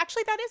Heathers.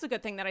 Actually, that is a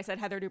good thing that I said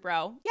Heather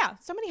Dubrow. Yeah,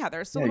 so many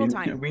Heathers. So little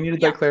time. We needed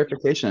that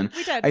clarification.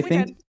 We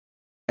did.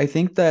 I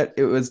think that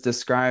it was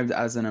described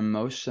as an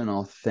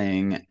emotional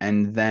thing.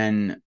 And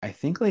then I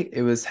think like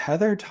it was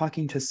Heather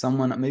talking to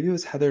someone, maybe it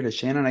was Heather to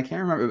Shannon. I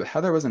can't remember, but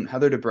Heather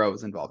Dubrow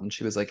was involved. And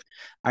she was like,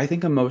 I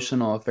think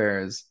emotional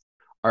affairs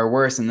are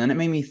worse. And then it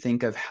made me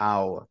think of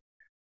how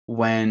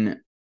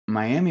when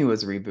Miami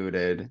was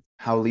rebooted,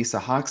 how Lisa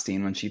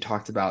Hochstein, when she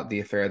talked about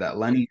the affair that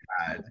Lenny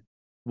had,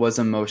 was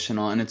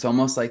emotional. And it's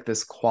almost like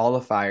this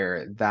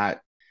qualifier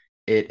that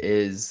it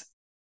is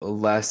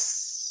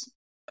less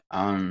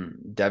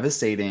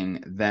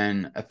devastating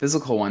than a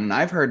physical one. And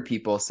I've heard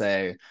people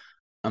say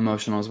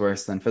emotional is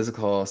worse than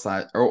physical,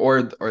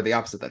 or the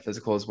opposite, that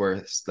physical is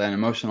worse than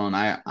emotional. And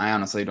I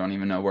honestly don't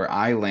even know where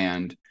I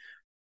land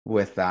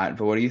with that.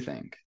 But what do you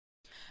think?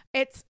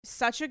 It's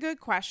such a good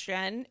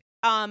question.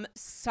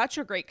 Such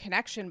a great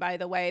connection, by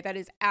the way. That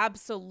is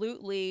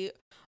absolutely,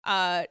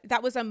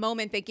 that was a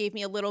moment that gave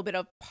me a little bit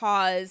of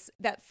pause,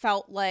 that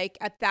felt like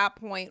at that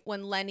point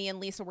when Lenny and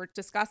Lisa were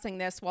discussing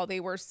this while they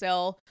were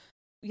still,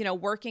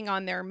 working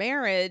on their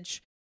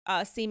marriage,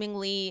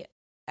 seemingly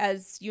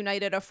as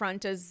united a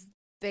front as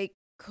they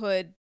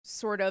could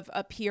sort of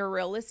appear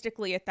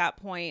realistically at that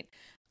point.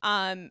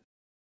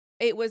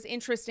 It was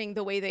interesting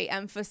the way they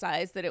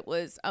emphasized that it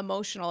was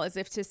emotional, as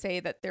if to say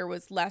that there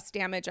was less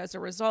damage as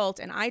a result.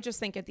 And I just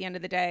think at the end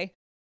of the day,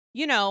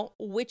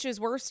 which is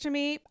worse to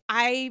me?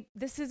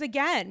 This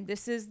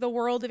is the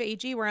world of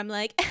AG where I'm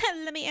like,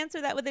 let me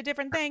answer that with a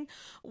different thing,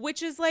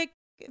 which is like,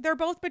 they're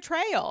both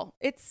betrayal.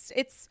 It's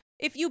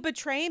if you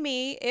betray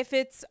me, if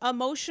it's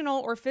emotional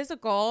or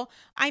physical,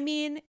 I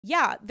mean,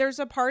 yeah, there's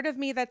a part of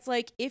me that's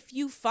like, if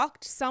you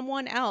fucked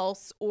someone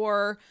else,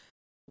 or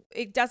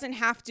it doesn't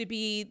have to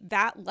be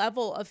that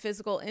level of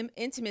physical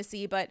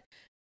intimacy, but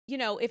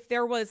if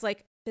there was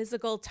like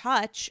physical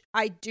touch,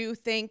 I do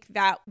think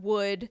that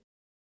would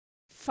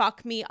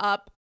fuck me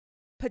up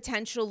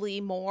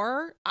potentially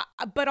more.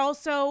 But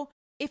also,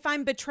 if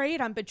I'm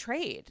betrayed, I'm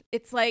betrayed.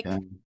 It's like, Yeah.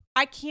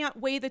 I can't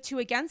weigh the two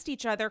against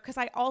each other because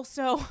I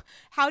also,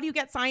 how do you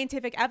get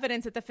scientific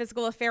evidence that the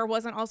physical affair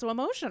wasn't also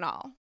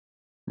emotional?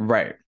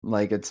 Right.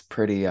 Like it's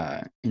pretty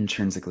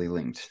intrinsically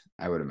linked,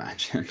 I would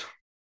imagine.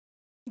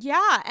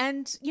 Yeah.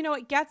 And,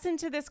 it gets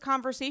into this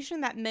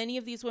conversation that many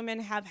of these women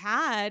have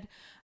had.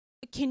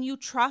 Can you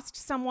trust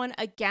someone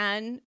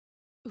again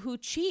who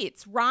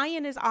cheats?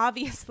 Ryan is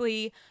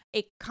obviously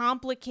a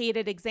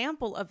complicated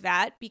example of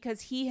that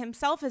because he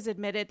himself has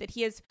admitted that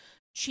he has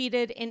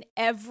cheated in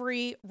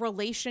every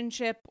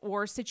relationship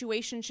or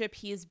situationship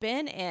he's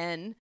been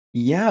in.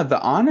 Yeah,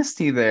 the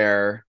honesty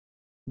there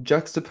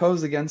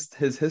juxtaposed against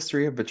his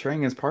history of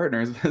betraying his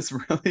partners was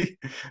really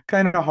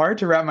kind of hard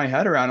to wrap my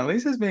head around. At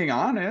least he's being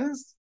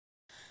honest.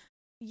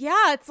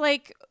 Yeah, it's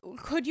like,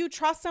 could you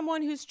trust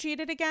someone who's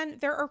cheated again?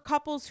 There are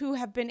couples who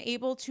have been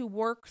able to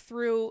work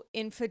through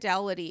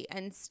infidelity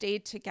and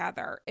stayed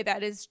together.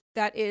 That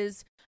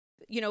is,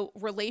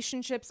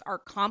 relationships are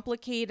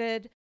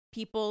complicated.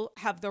 People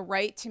have the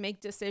right to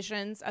make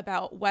decisions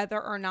about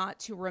whether or not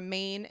to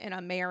remain in a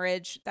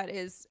marriage that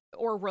is,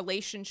 or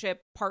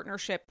relationship,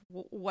 partnership,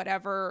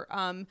 whatever,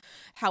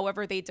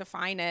 however they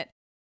define it.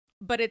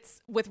 But it's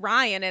with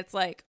Ryan, it's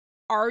like,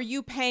 are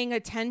you paying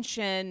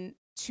attention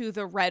to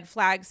the red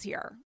flags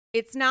here?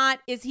 It's not,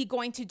 is he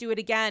going to do it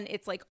again?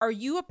 It's like, are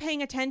you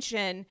paying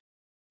attention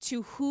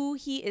to who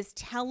he is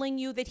telling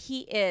you that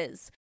he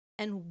is?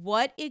 And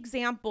what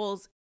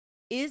examples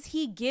is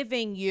he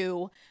giving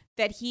you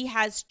that he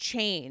has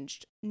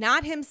changed?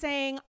 Not him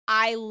saying,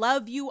 I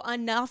love you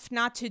enough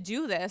not to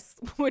do this,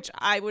 which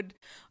I would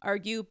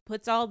argue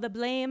puts all the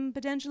blame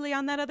potentially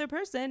on that other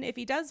person if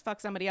he does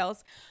fuck somebody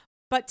else.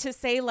 But to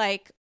say,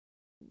 like,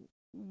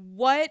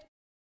 what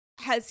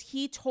has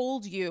he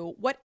told you?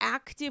 What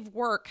active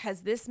work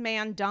has this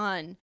man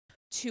done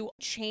to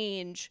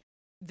change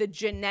the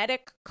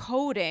genetic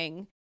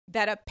coding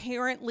that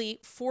apparently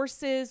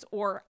forces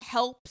or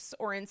helps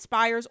or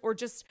inspires or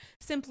just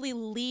simply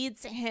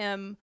leads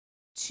him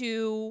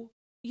to,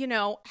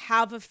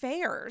 have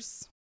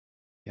affairs?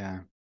 Yeah.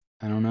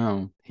 I don't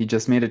know. He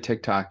just made a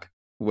TikTok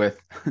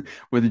with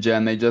with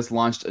Jen. They just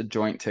launched a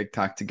joint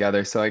TikTok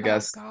together. So I Oh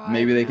guess God, no.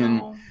 maybe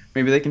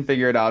they can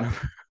figure it out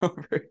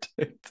over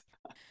TikTok.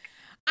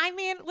 I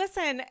mean,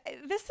 listen,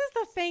 this is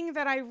the thing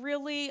that I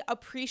really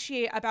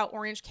appreciate about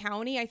Orange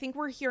County. I think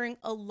we're hearing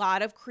a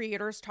lot of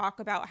creators talk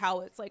about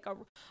how it's like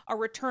a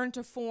return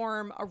to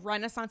form, a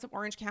renaissance of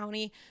Orange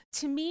County.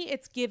 To me,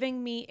 it's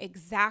giving me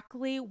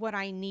exactly what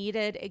I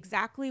needed,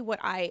 exactly what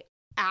I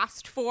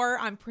asked for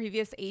on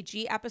previous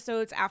AG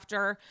episodes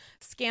after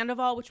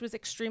Scandival, which was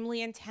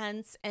extremely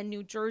intense, and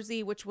New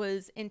Jersey, which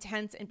was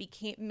intense and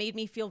made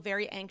me feel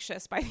very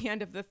anxious by the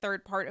end of the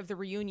third part of the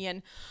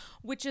reunion,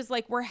 which is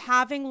like, we're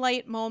having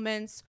light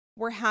moments.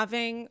 We're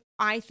having,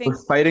 I think,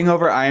 We're fighting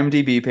over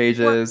IMDb we're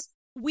pages.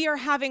 we are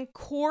having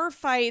core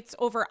fights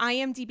over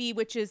IMDb,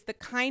 which is the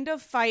kind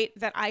of fight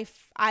that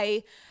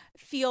I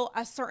feel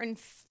a certain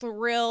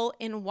thrill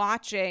in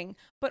watching,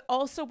 but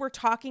also we're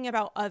talking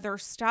about other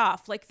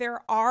stuff. Like,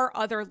 there are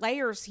other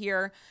layers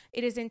here.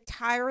 It is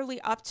entirely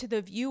up to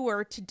the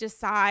viewer to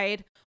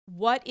decide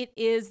what it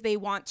is they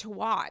want to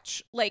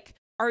watch. Like,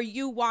 are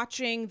you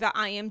watching the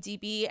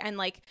IMDb and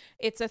like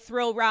it's a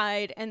thrill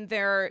ride and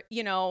they're,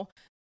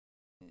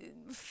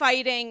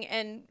 fighting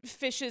and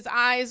Fish's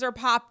eyes are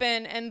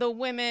popping and the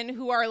women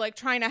who are like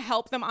trying to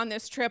help them on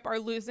this trip are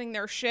losing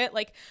their shit?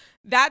 Like,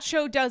 that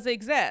show does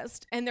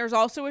exist. And there's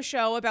also a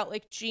show about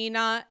like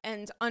Gina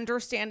and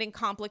understanding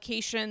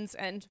complications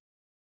and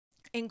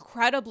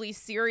incredibly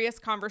serious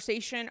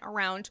conversation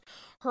around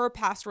her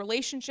past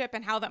relationship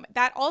and how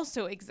that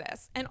also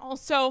exists. And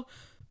also,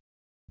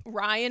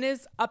 Ryan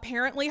is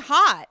apparently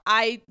hot.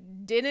 I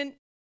didn't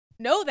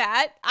know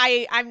that.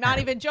 I'm not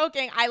even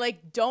joking. I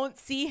like don't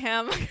see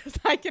him because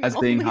As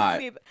being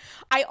hot.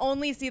 I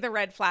only see the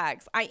red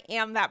flags. I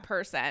am that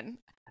person.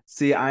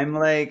 See, I'm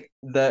like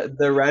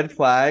the red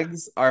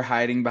flags are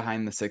hiding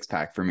behind the six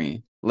pack for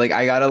me. Like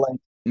I gotta like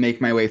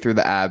make my way through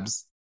the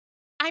abs.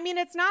 I mean,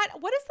 it's not,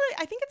 what is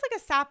I think it's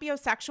like a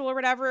sapiosexual or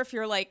whatever if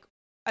you're like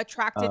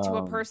attracted to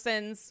a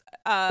person's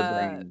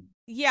The brain.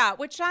 yeah,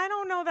 which I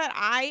don't know that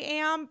I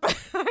am,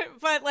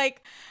 but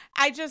like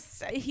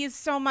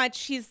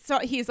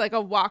he's like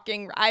a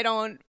walking,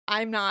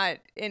 I'm not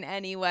in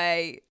any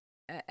way.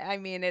 I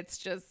mean, it's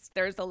just,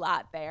 there's a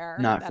lot there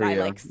Not that for I you.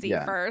 like see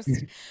Yeah. first.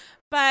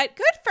 But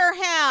good for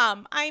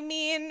him. I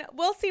mean,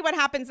 we'll see what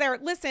happens there.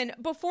 Listen,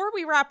 before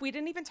we wrap, we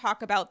didn't even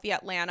talk about the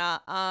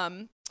Atlanta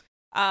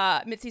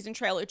mid-season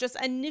trailer.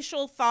 Just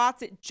initial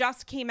thoughts. It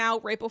just came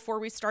out right before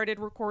we started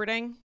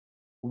recording.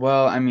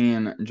 Well, I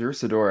mean, Drew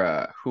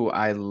Sidora, who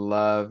I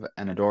love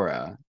and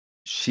adore,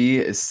 she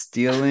is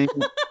stealing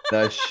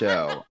the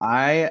show.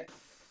 I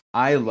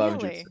love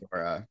Drew Really?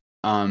 Sidora.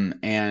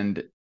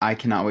 And I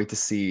cannot wait to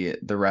see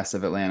the rest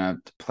of Atlanta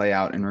to play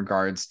out in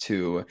regards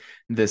to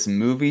this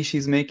movie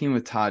she's making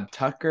with Todd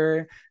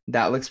Tucker.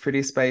 That looks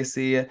pretty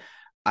spicy.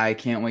 I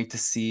can't wait to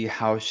see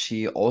how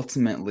she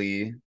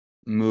ultimately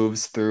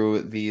moves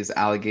through these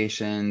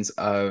allegations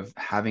of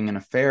having an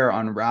affair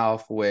on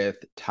Ralph with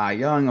Tai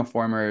Young, a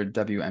former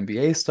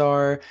WNBA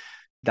star.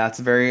 That's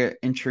very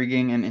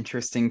intriguing and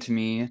interesting to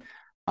me.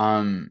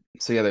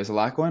 So yeah, there's a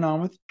lot going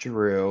on with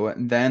Drew.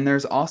 Then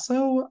there's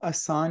also a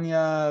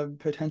Sonya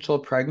potential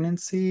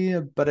pregnancy,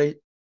 but I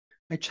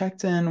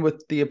checked in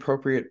with the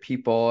appropriate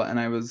people and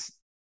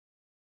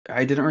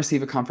I didn't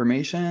receive a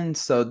confirmation,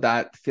 so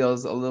that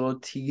feels a little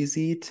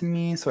teasy to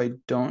me. So I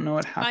don't know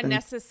what happens.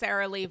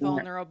 Unnecessarily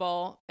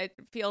vulnerable. It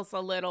feels a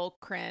little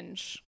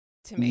cringe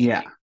to me.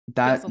 Yeah, Feels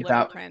that a little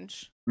that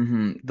cringe.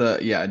 the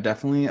yeah,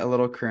 definitely a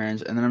little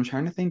cringe. And then I'm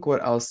trying to think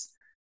what else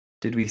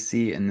did we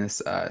see in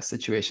this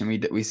situation.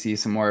 We see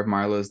some more of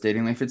Marlo's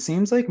dating life. It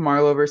seems like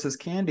Marlo versus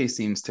Candy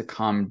seems to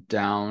calm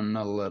down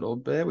a little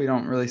bit. We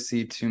don't really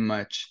see too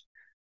much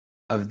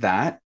of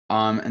that.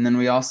 And then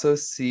we also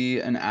see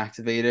an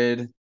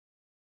activated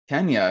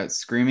Kenya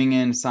screaming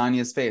in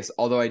Sonya's face,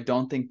 although I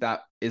don't think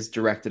that is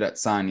directed at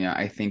Sonya.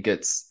 I think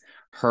it's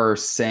her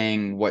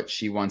saying what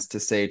she wants to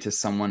say to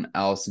someone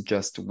else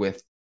just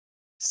with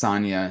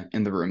Sonya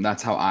in the room.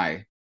 That's how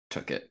I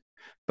took it.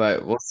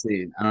 But we'll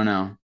see. I don't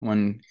know.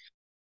 When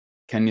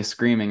Kenya's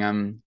screaming,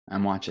 I'm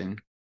watching.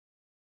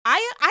 I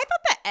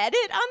thought the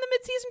edit on the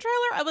mid-season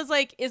trailer, I was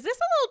like, is this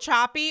a little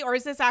choppy or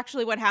is this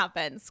actually what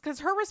happens? Because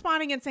her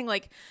responding and saying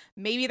like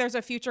maybe there's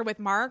a future with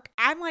Mark,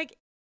 I'm like,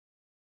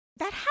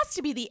 that has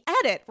to be the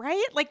edit,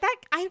 right? Like that,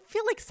 I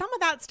feel like some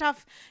of that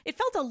stuff, it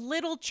felt a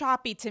little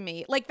choppy to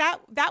me. Like that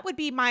would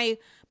be my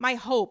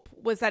hope,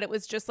 was that it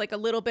was just like a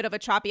little bit of a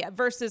choppy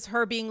versus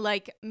her being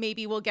like,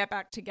 maybe we'll get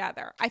back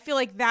together. I feel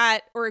like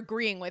that, or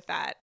agreeing with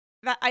that,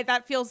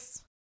 that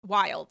feels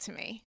wild to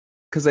me.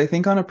 Because I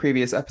think on a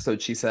previous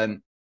episode, she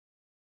said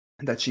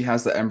that she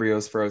has the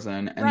embryos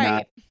frozen and that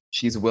Right.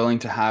 she's willing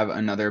to have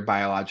another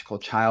biological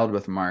child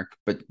with Mark,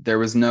 but there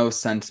was no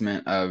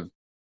sentiment of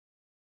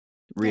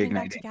Getting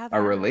back reigniting a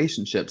together.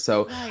 relationship.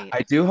 So Right.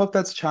 I do hope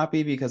that's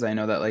choppy because I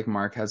know that like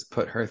Mark has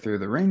put her through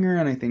the ringer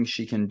and I think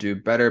she can do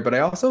better. But I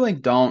also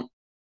like don't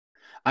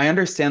I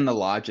understand the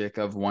logic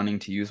of wanting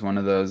to use one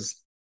of those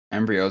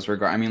embryos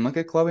regard. I mean, look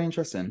at Chloe and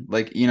Tristan.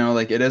 Like,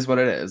 like it is what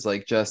it is.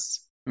 Like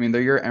just I mean,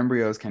 they're your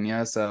embryos,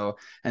 Kenya. So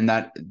and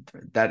that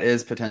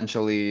is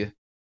potentially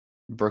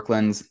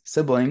Brooklyn's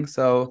sibling.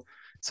 So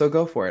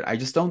go for it. I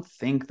just don't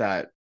think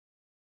that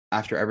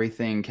after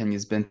everything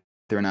Kenya's been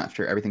through and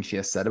after everything she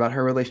has said about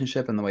her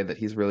relationship and the way that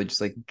he's really just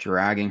like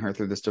dragging her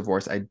through this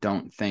divorce, I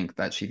don't think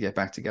that she'd get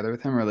back together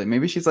with him. Or like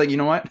maybe she's like, you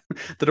know what?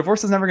 The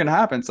divorce is never gonna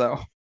happen. So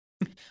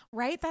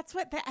Right. That's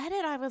what the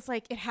edit, I was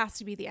like, it has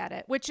to be the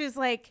edit, which is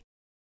like,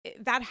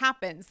 that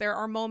happens. There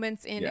are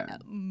moments in yeah.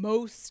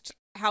 most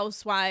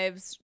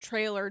Housewives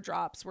trailer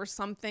drops where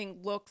something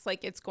looks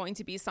like it's going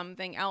to be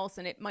something else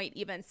and it might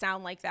even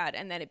sound like that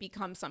and then it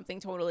becomes something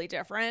totally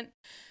different.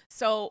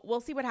 So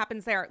we'll see what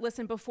happens there.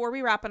 Listen, before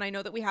we wrap, and I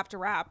know that we have to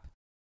wrap,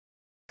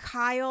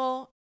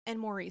 Kyle and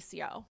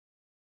Mauricio.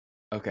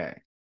 Okay.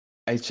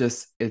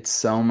 It's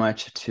so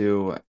much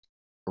to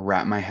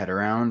wrap my head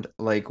around.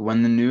 Like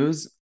when the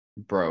news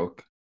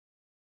broke,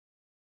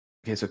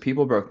 okay, so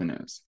people broke the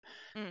news.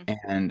 Mm.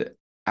 And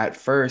at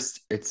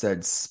first it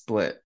said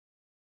split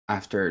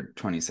after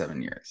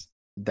 27 years.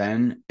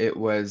 Then it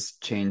was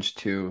changed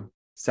to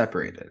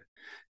separated.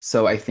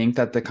 So I think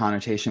that the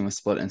connotation with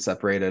split and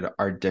separated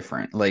are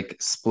different. Like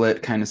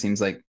split kind of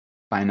seems like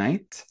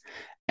finite,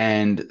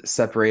 and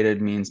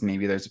separated means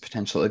maybe there's a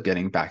potential of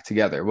getting back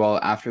together. Well,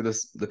 after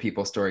the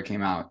People story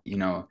came out,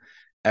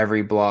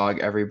 every blog,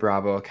 every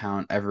Bravo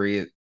account,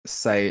 every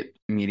site,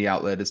 media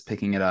outlet is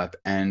picking it up.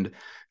 And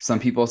some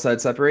people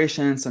said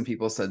separation, some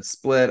people said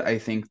split. I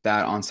think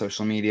that on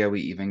social media,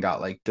 we even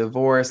got like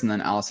divorce. And then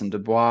Alison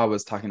Dubois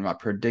was talking about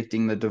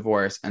predicting the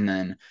divorce. And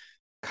then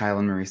Kyle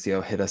and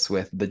Mauricio hit us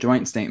with the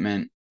joint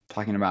statement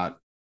talking about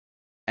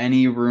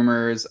any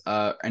rumors,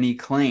 any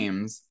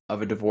claims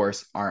of a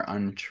divorce are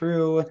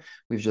untrue.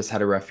 We've just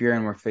had a rough year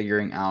and we're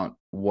figuring out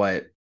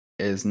what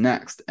is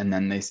next. And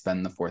then they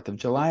spend the 4th of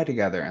July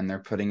together and they're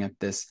putting up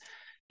this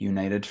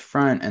united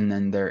front. And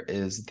then there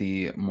is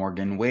the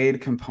Morgan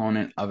Wade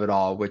component of it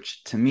all,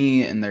 which to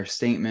me, in their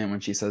statement, when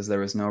she says there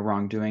was no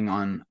wrongdoing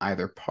on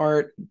either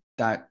part,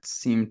 that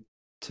seemed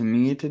to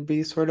me to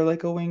be sort of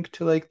like a wink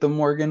to like the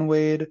Morgan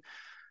Wade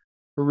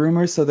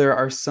rumors. So there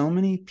are so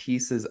many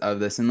pieces of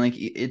this, and like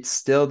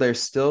there's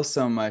still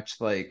so much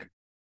like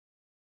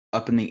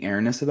up in the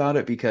airness about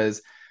it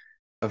because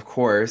of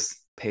course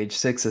Page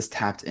Six is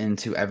tapped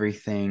into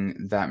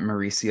everything that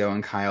Mauricio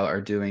and Kyle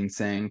are doing,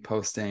 saying,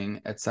 posting,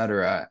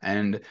 etc.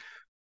 And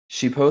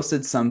she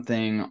posted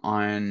something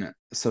on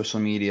social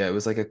media. It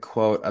was like a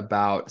quote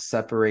about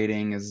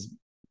separating is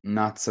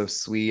not so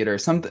sweet, or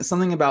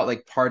something about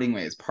like parting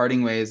ways.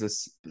 Parting ways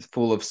is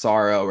full of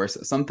sorrow, or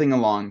something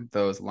along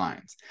those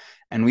lines.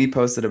 And we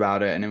posted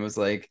about it, and it was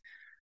like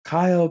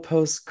Kyle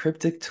posts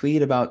cryptic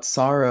tweet about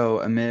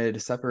sorrow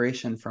amid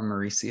separation from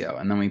Mauricio.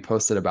 And then we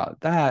posted about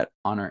that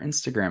on our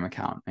Instagram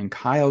account, and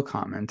Kyle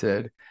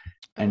commented,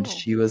 and Oh,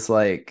 she was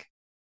like,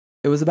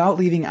 it was about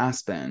leaving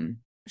Aspen.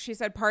 She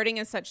said, parting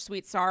is such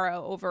sweet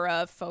sorrow over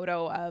a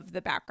photo of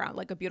the background,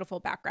 like a beautiful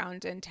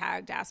background, and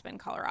tagged Aspen,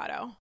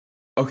 Colorado.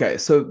 Okay,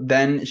 so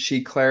then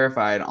she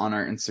clarified on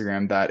our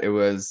Instagram that it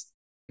was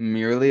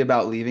merely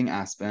about leaving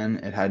Aspen.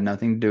 It had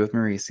nothing to do with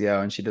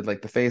Mauricio, and she did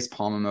like the face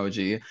palm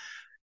emoji,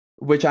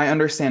 which I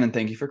understand, and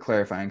thank you for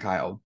clarifying,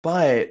 Kyle.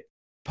 But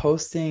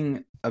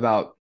posting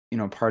about,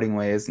 parting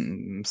ways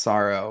and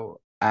sorrow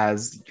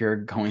as you're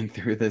going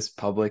through this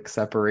public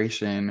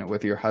separation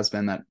with your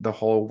husband that the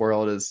whole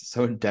world is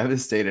so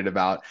devastated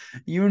about,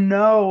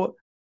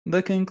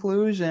 the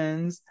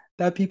conclusions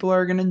that people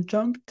are going to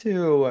jump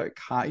to.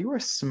 Kyle, you are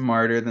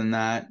smarter than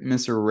that,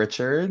 Mr.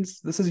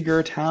 Richards. This is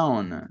your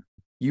town.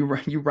 You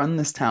run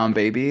this town,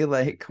 baby.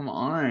 Like, come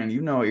on,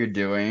 you know what you're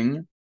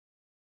doing.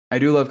 I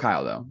do love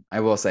Kyle though.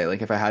 I will say,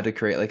 like, if I had to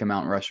create like a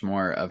Mount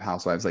Rushmore of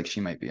housewives, like she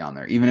might be on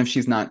there. Even if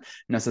she's not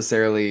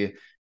necessarily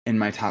in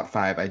my top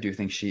 5, I do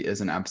think she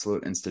is an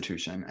absolute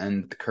institution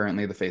and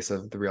currently the face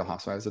of the Real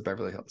Housewives of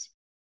Beverly Hills.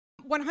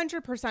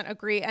 100%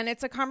 agree. And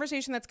it's a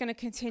conversation that's going to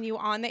continue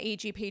on the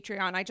AG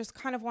Patreon. I just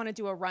kind of want to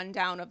do a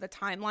rundown of the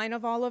timeline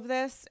of all of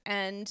this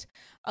and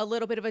a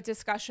little bit of a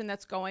discussion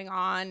that's going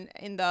on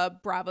in the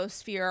Bravo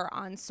sphere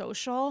on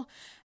social.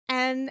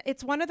 And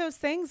it's one of those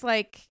things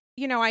like,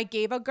 I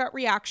gave a gut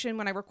reaction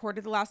when I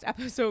recorded the last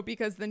episode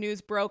because the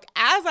news broke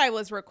as I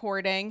was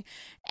recording.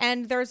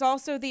 And there's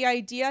also the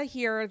idea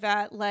here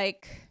that,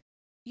 like,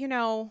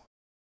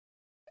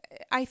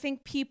 I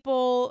think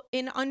people,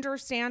 in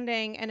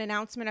understanding an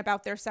announcement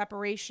about their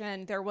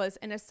separation, there was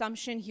an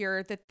assumption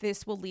here that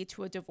this will lead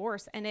to a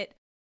divorce. And it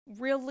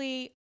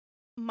really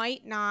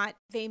might not.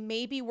 They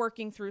may be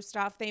working through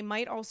stuff. They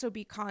might also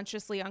be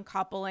consciously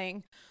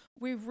uncoupling.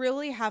 We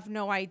really have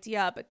no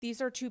idea, but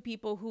these are two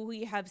people who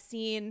we have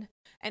seen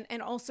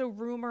and also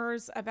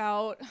rumors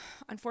about,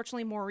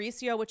 unfortunately,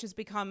 Mauricio, which has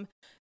become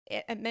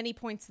at many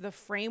points the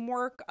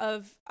framework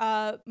of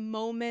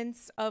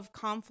moments of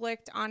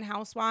conflict on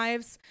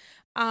Housewives.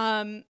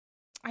 I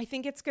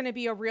think it's going to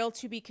be a real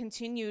to be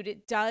continued.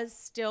 It does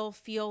still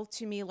feel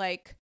to me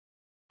like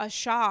a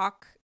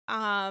shock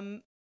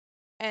and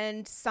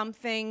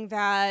something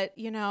that,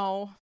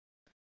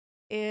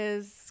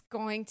 is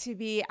going to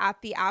be at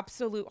the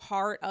absolute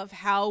heart of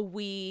how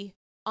we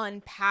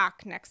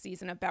unpack next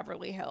season of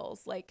Beverly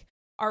Hills. Like,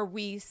 are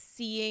we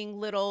seeing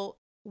little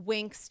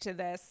winks to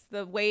this?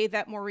 The way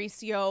that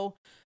Mauricio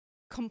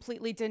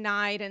completely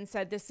denied and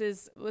said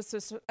was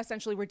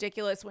essentially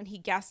ridiculous when he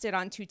guessed it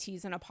on 2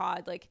 T's in a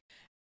Pod. Like,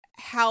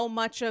 how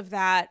much of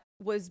that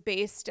was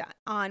based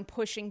on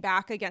pushing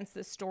back against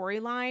the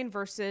storyline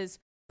versus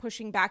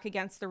pushing back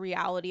against the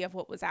reality of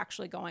what was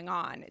actually going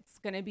on. It's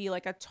going to be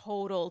like a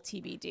total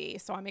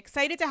TBD. So I'm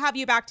excited to have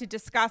you back to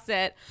discuss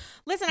it.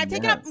 Listen, I've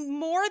taken up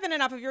more than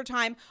enough of your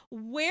time.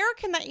 Where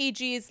can the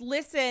AGs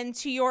listen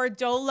to your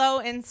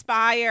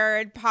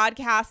Dolo-inspired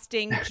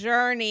podcasting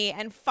journey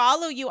and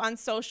follow you on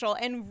social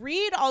and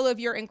read all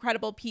of your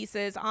incredible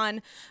pieces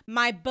on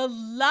my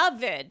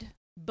beloved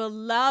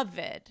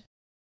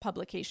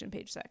publication,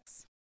 Page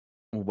Six?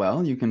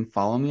 Well, you can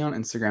follow me on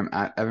Instagram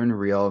at Evan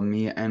Real,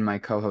 me and my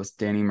co-host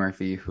Danny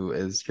Murphy, who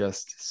is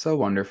just so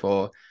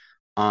wonderful.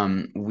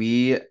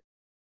 We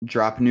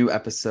drop new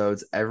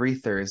episodes every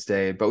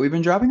Thursday, but we've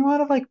been dropping a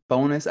lot of like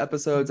bonus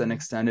episodes and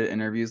extended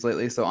interviews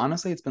lately. So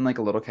honestly, it's been like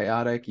a little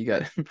chaotic. You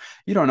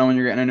don't know when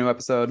you're getting a new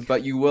episode,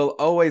 but you will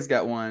always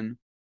get one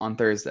on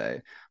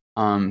Thursday.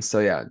 So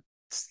yeah,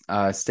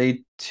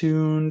 stay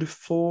tuned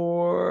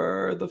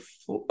for the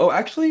full. Oh,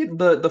 actually,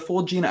 the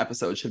full Gina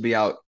episode should be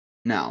out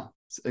now.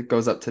 It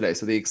goes up today.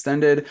 So the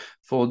extended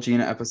full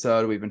Gina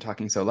episode, we've been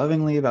talking so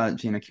lovingly about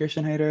Gina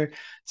Kirchenheiter.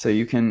 So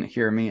you can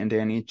hear me and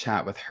Danny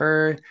chat with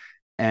her.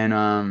 And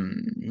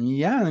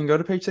then go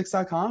to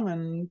page6.com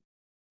and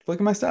look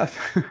at my stuff.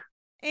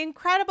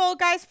 Incredible.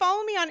 Guys,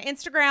 follow me on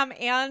Instagram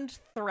and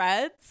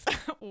Threads.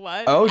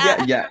 What? Oh,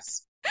 yeah,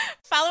 yes.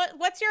 Follow it.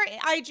 What's your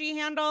IG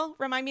handle?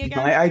 Remind me again.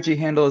 My IG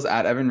handle is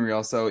at Evan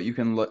Real. So you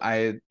can look.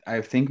 I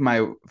think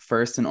my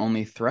first and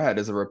only thread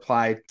is a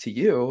reply to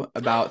you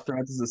about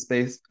Threads as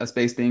a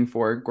space being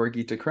for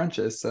Gorgita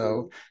Crunches.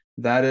 So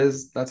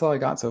that's all I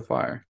got so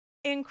far.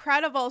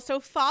 Incredible. So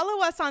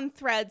follow us on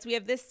Threads. We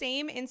have the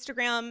same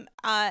Instagram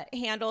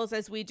handles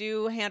as we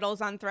do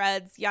handles on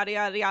Threads, yada,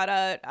 yada,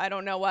 yada. I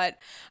don't know what.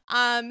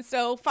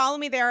 So follow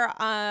me there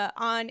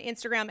on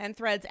Instagram and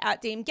Threads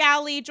at Dame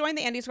Galley. Join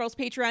the Andy's Girls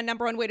Patreon,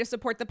 #1 way to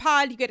support the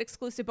pod. You get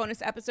exclusive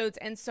bonus episodes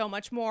and so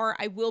much more.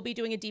 I will be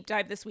doing a deep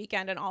dive this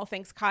weekend on all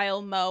things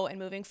Kyle, Mo, and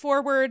moving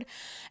forward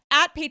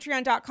at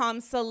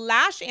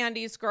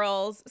patreon.com/Andy's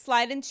Girls.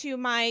 Slide into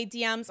my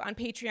DMs on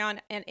Patreon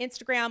and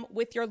Instagram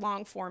with your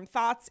long form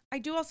thoughts. I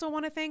do also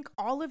want to thank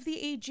all of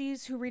the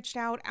AGs who reached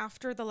out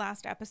after the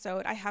last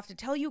episode. I have to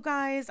tell you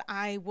guys,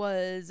 I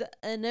was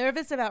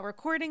nervous about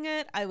recording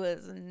it. I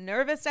was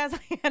nervous as I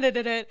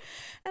edited it,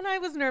 and I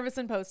was nervous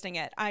in posting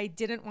it. I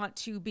didn't want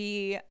to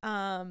be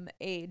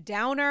a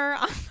downer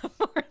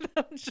for the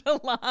of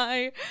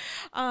July,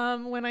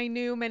 when I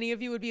knew many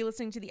of you would be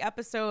listening to the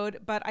episode,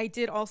 but I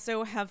did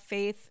also have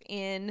faith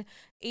in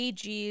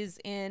AGs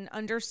in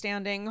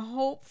understanding,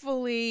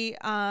 hopefully,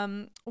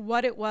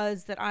 what it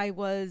was that I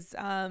was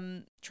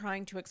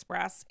trying to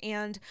express.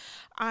 And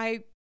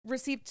I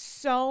received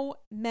so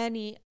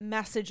many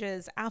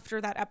messages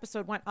after that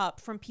episode went up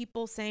from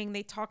people saying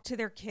they talked to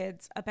their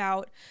kids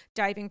about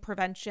diving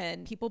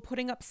prevention, people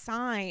putting up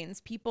signs,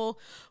 people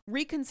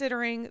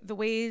reconsidering the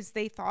ways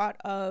they thought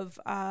of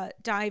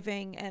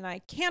diving. And I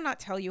cannot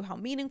tell you how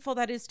meaningful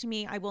that is to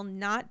me. I will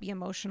not be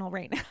emotional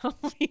right now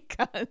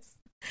because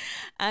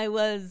I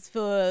was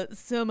for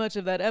so much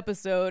of that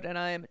episode, and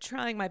I'm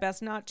trying my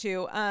best not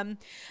to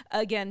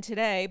again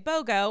today,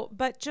 BOGO,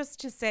 but just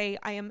to say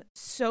I am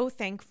so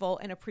thankful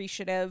and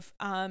appreciative.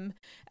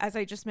 As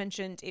I just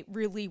mentioned, it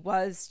really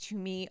was to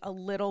me a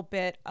little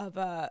bit of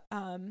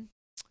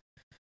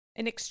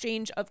an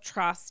exchange of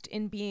trust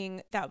in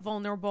being that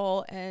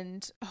vulnerable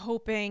and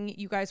hoping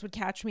you guys would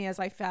catch me as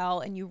I fell,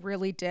 and you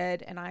really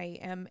did. And I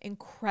am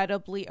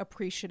incredibly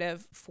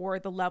appreciative for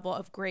the level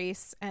of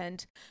grace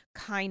and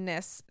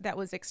kindness that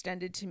was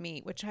extended to me,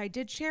 which I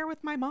did share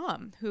with my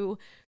mom, who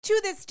to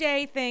this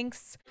day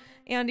thinks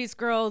Andy's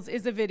Girls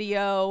is a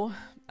video,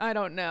 I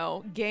don't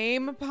know,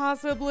 game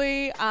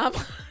possibly,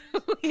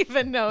 who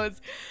even knows.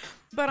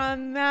 But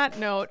on that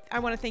note, I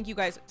want to thank you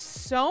guys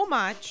so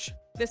much.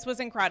 This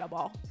was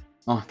incredible.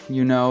 Oh,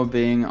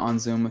 being on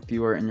Zoom with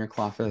you or in your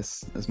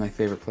cloffice is my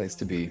favorite place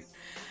to be.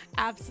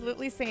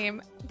 Absolutely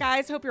same.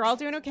 Guys, hope you're all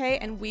doing okay,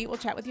 and we will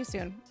chat with you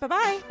soon.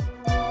 Bye-bye.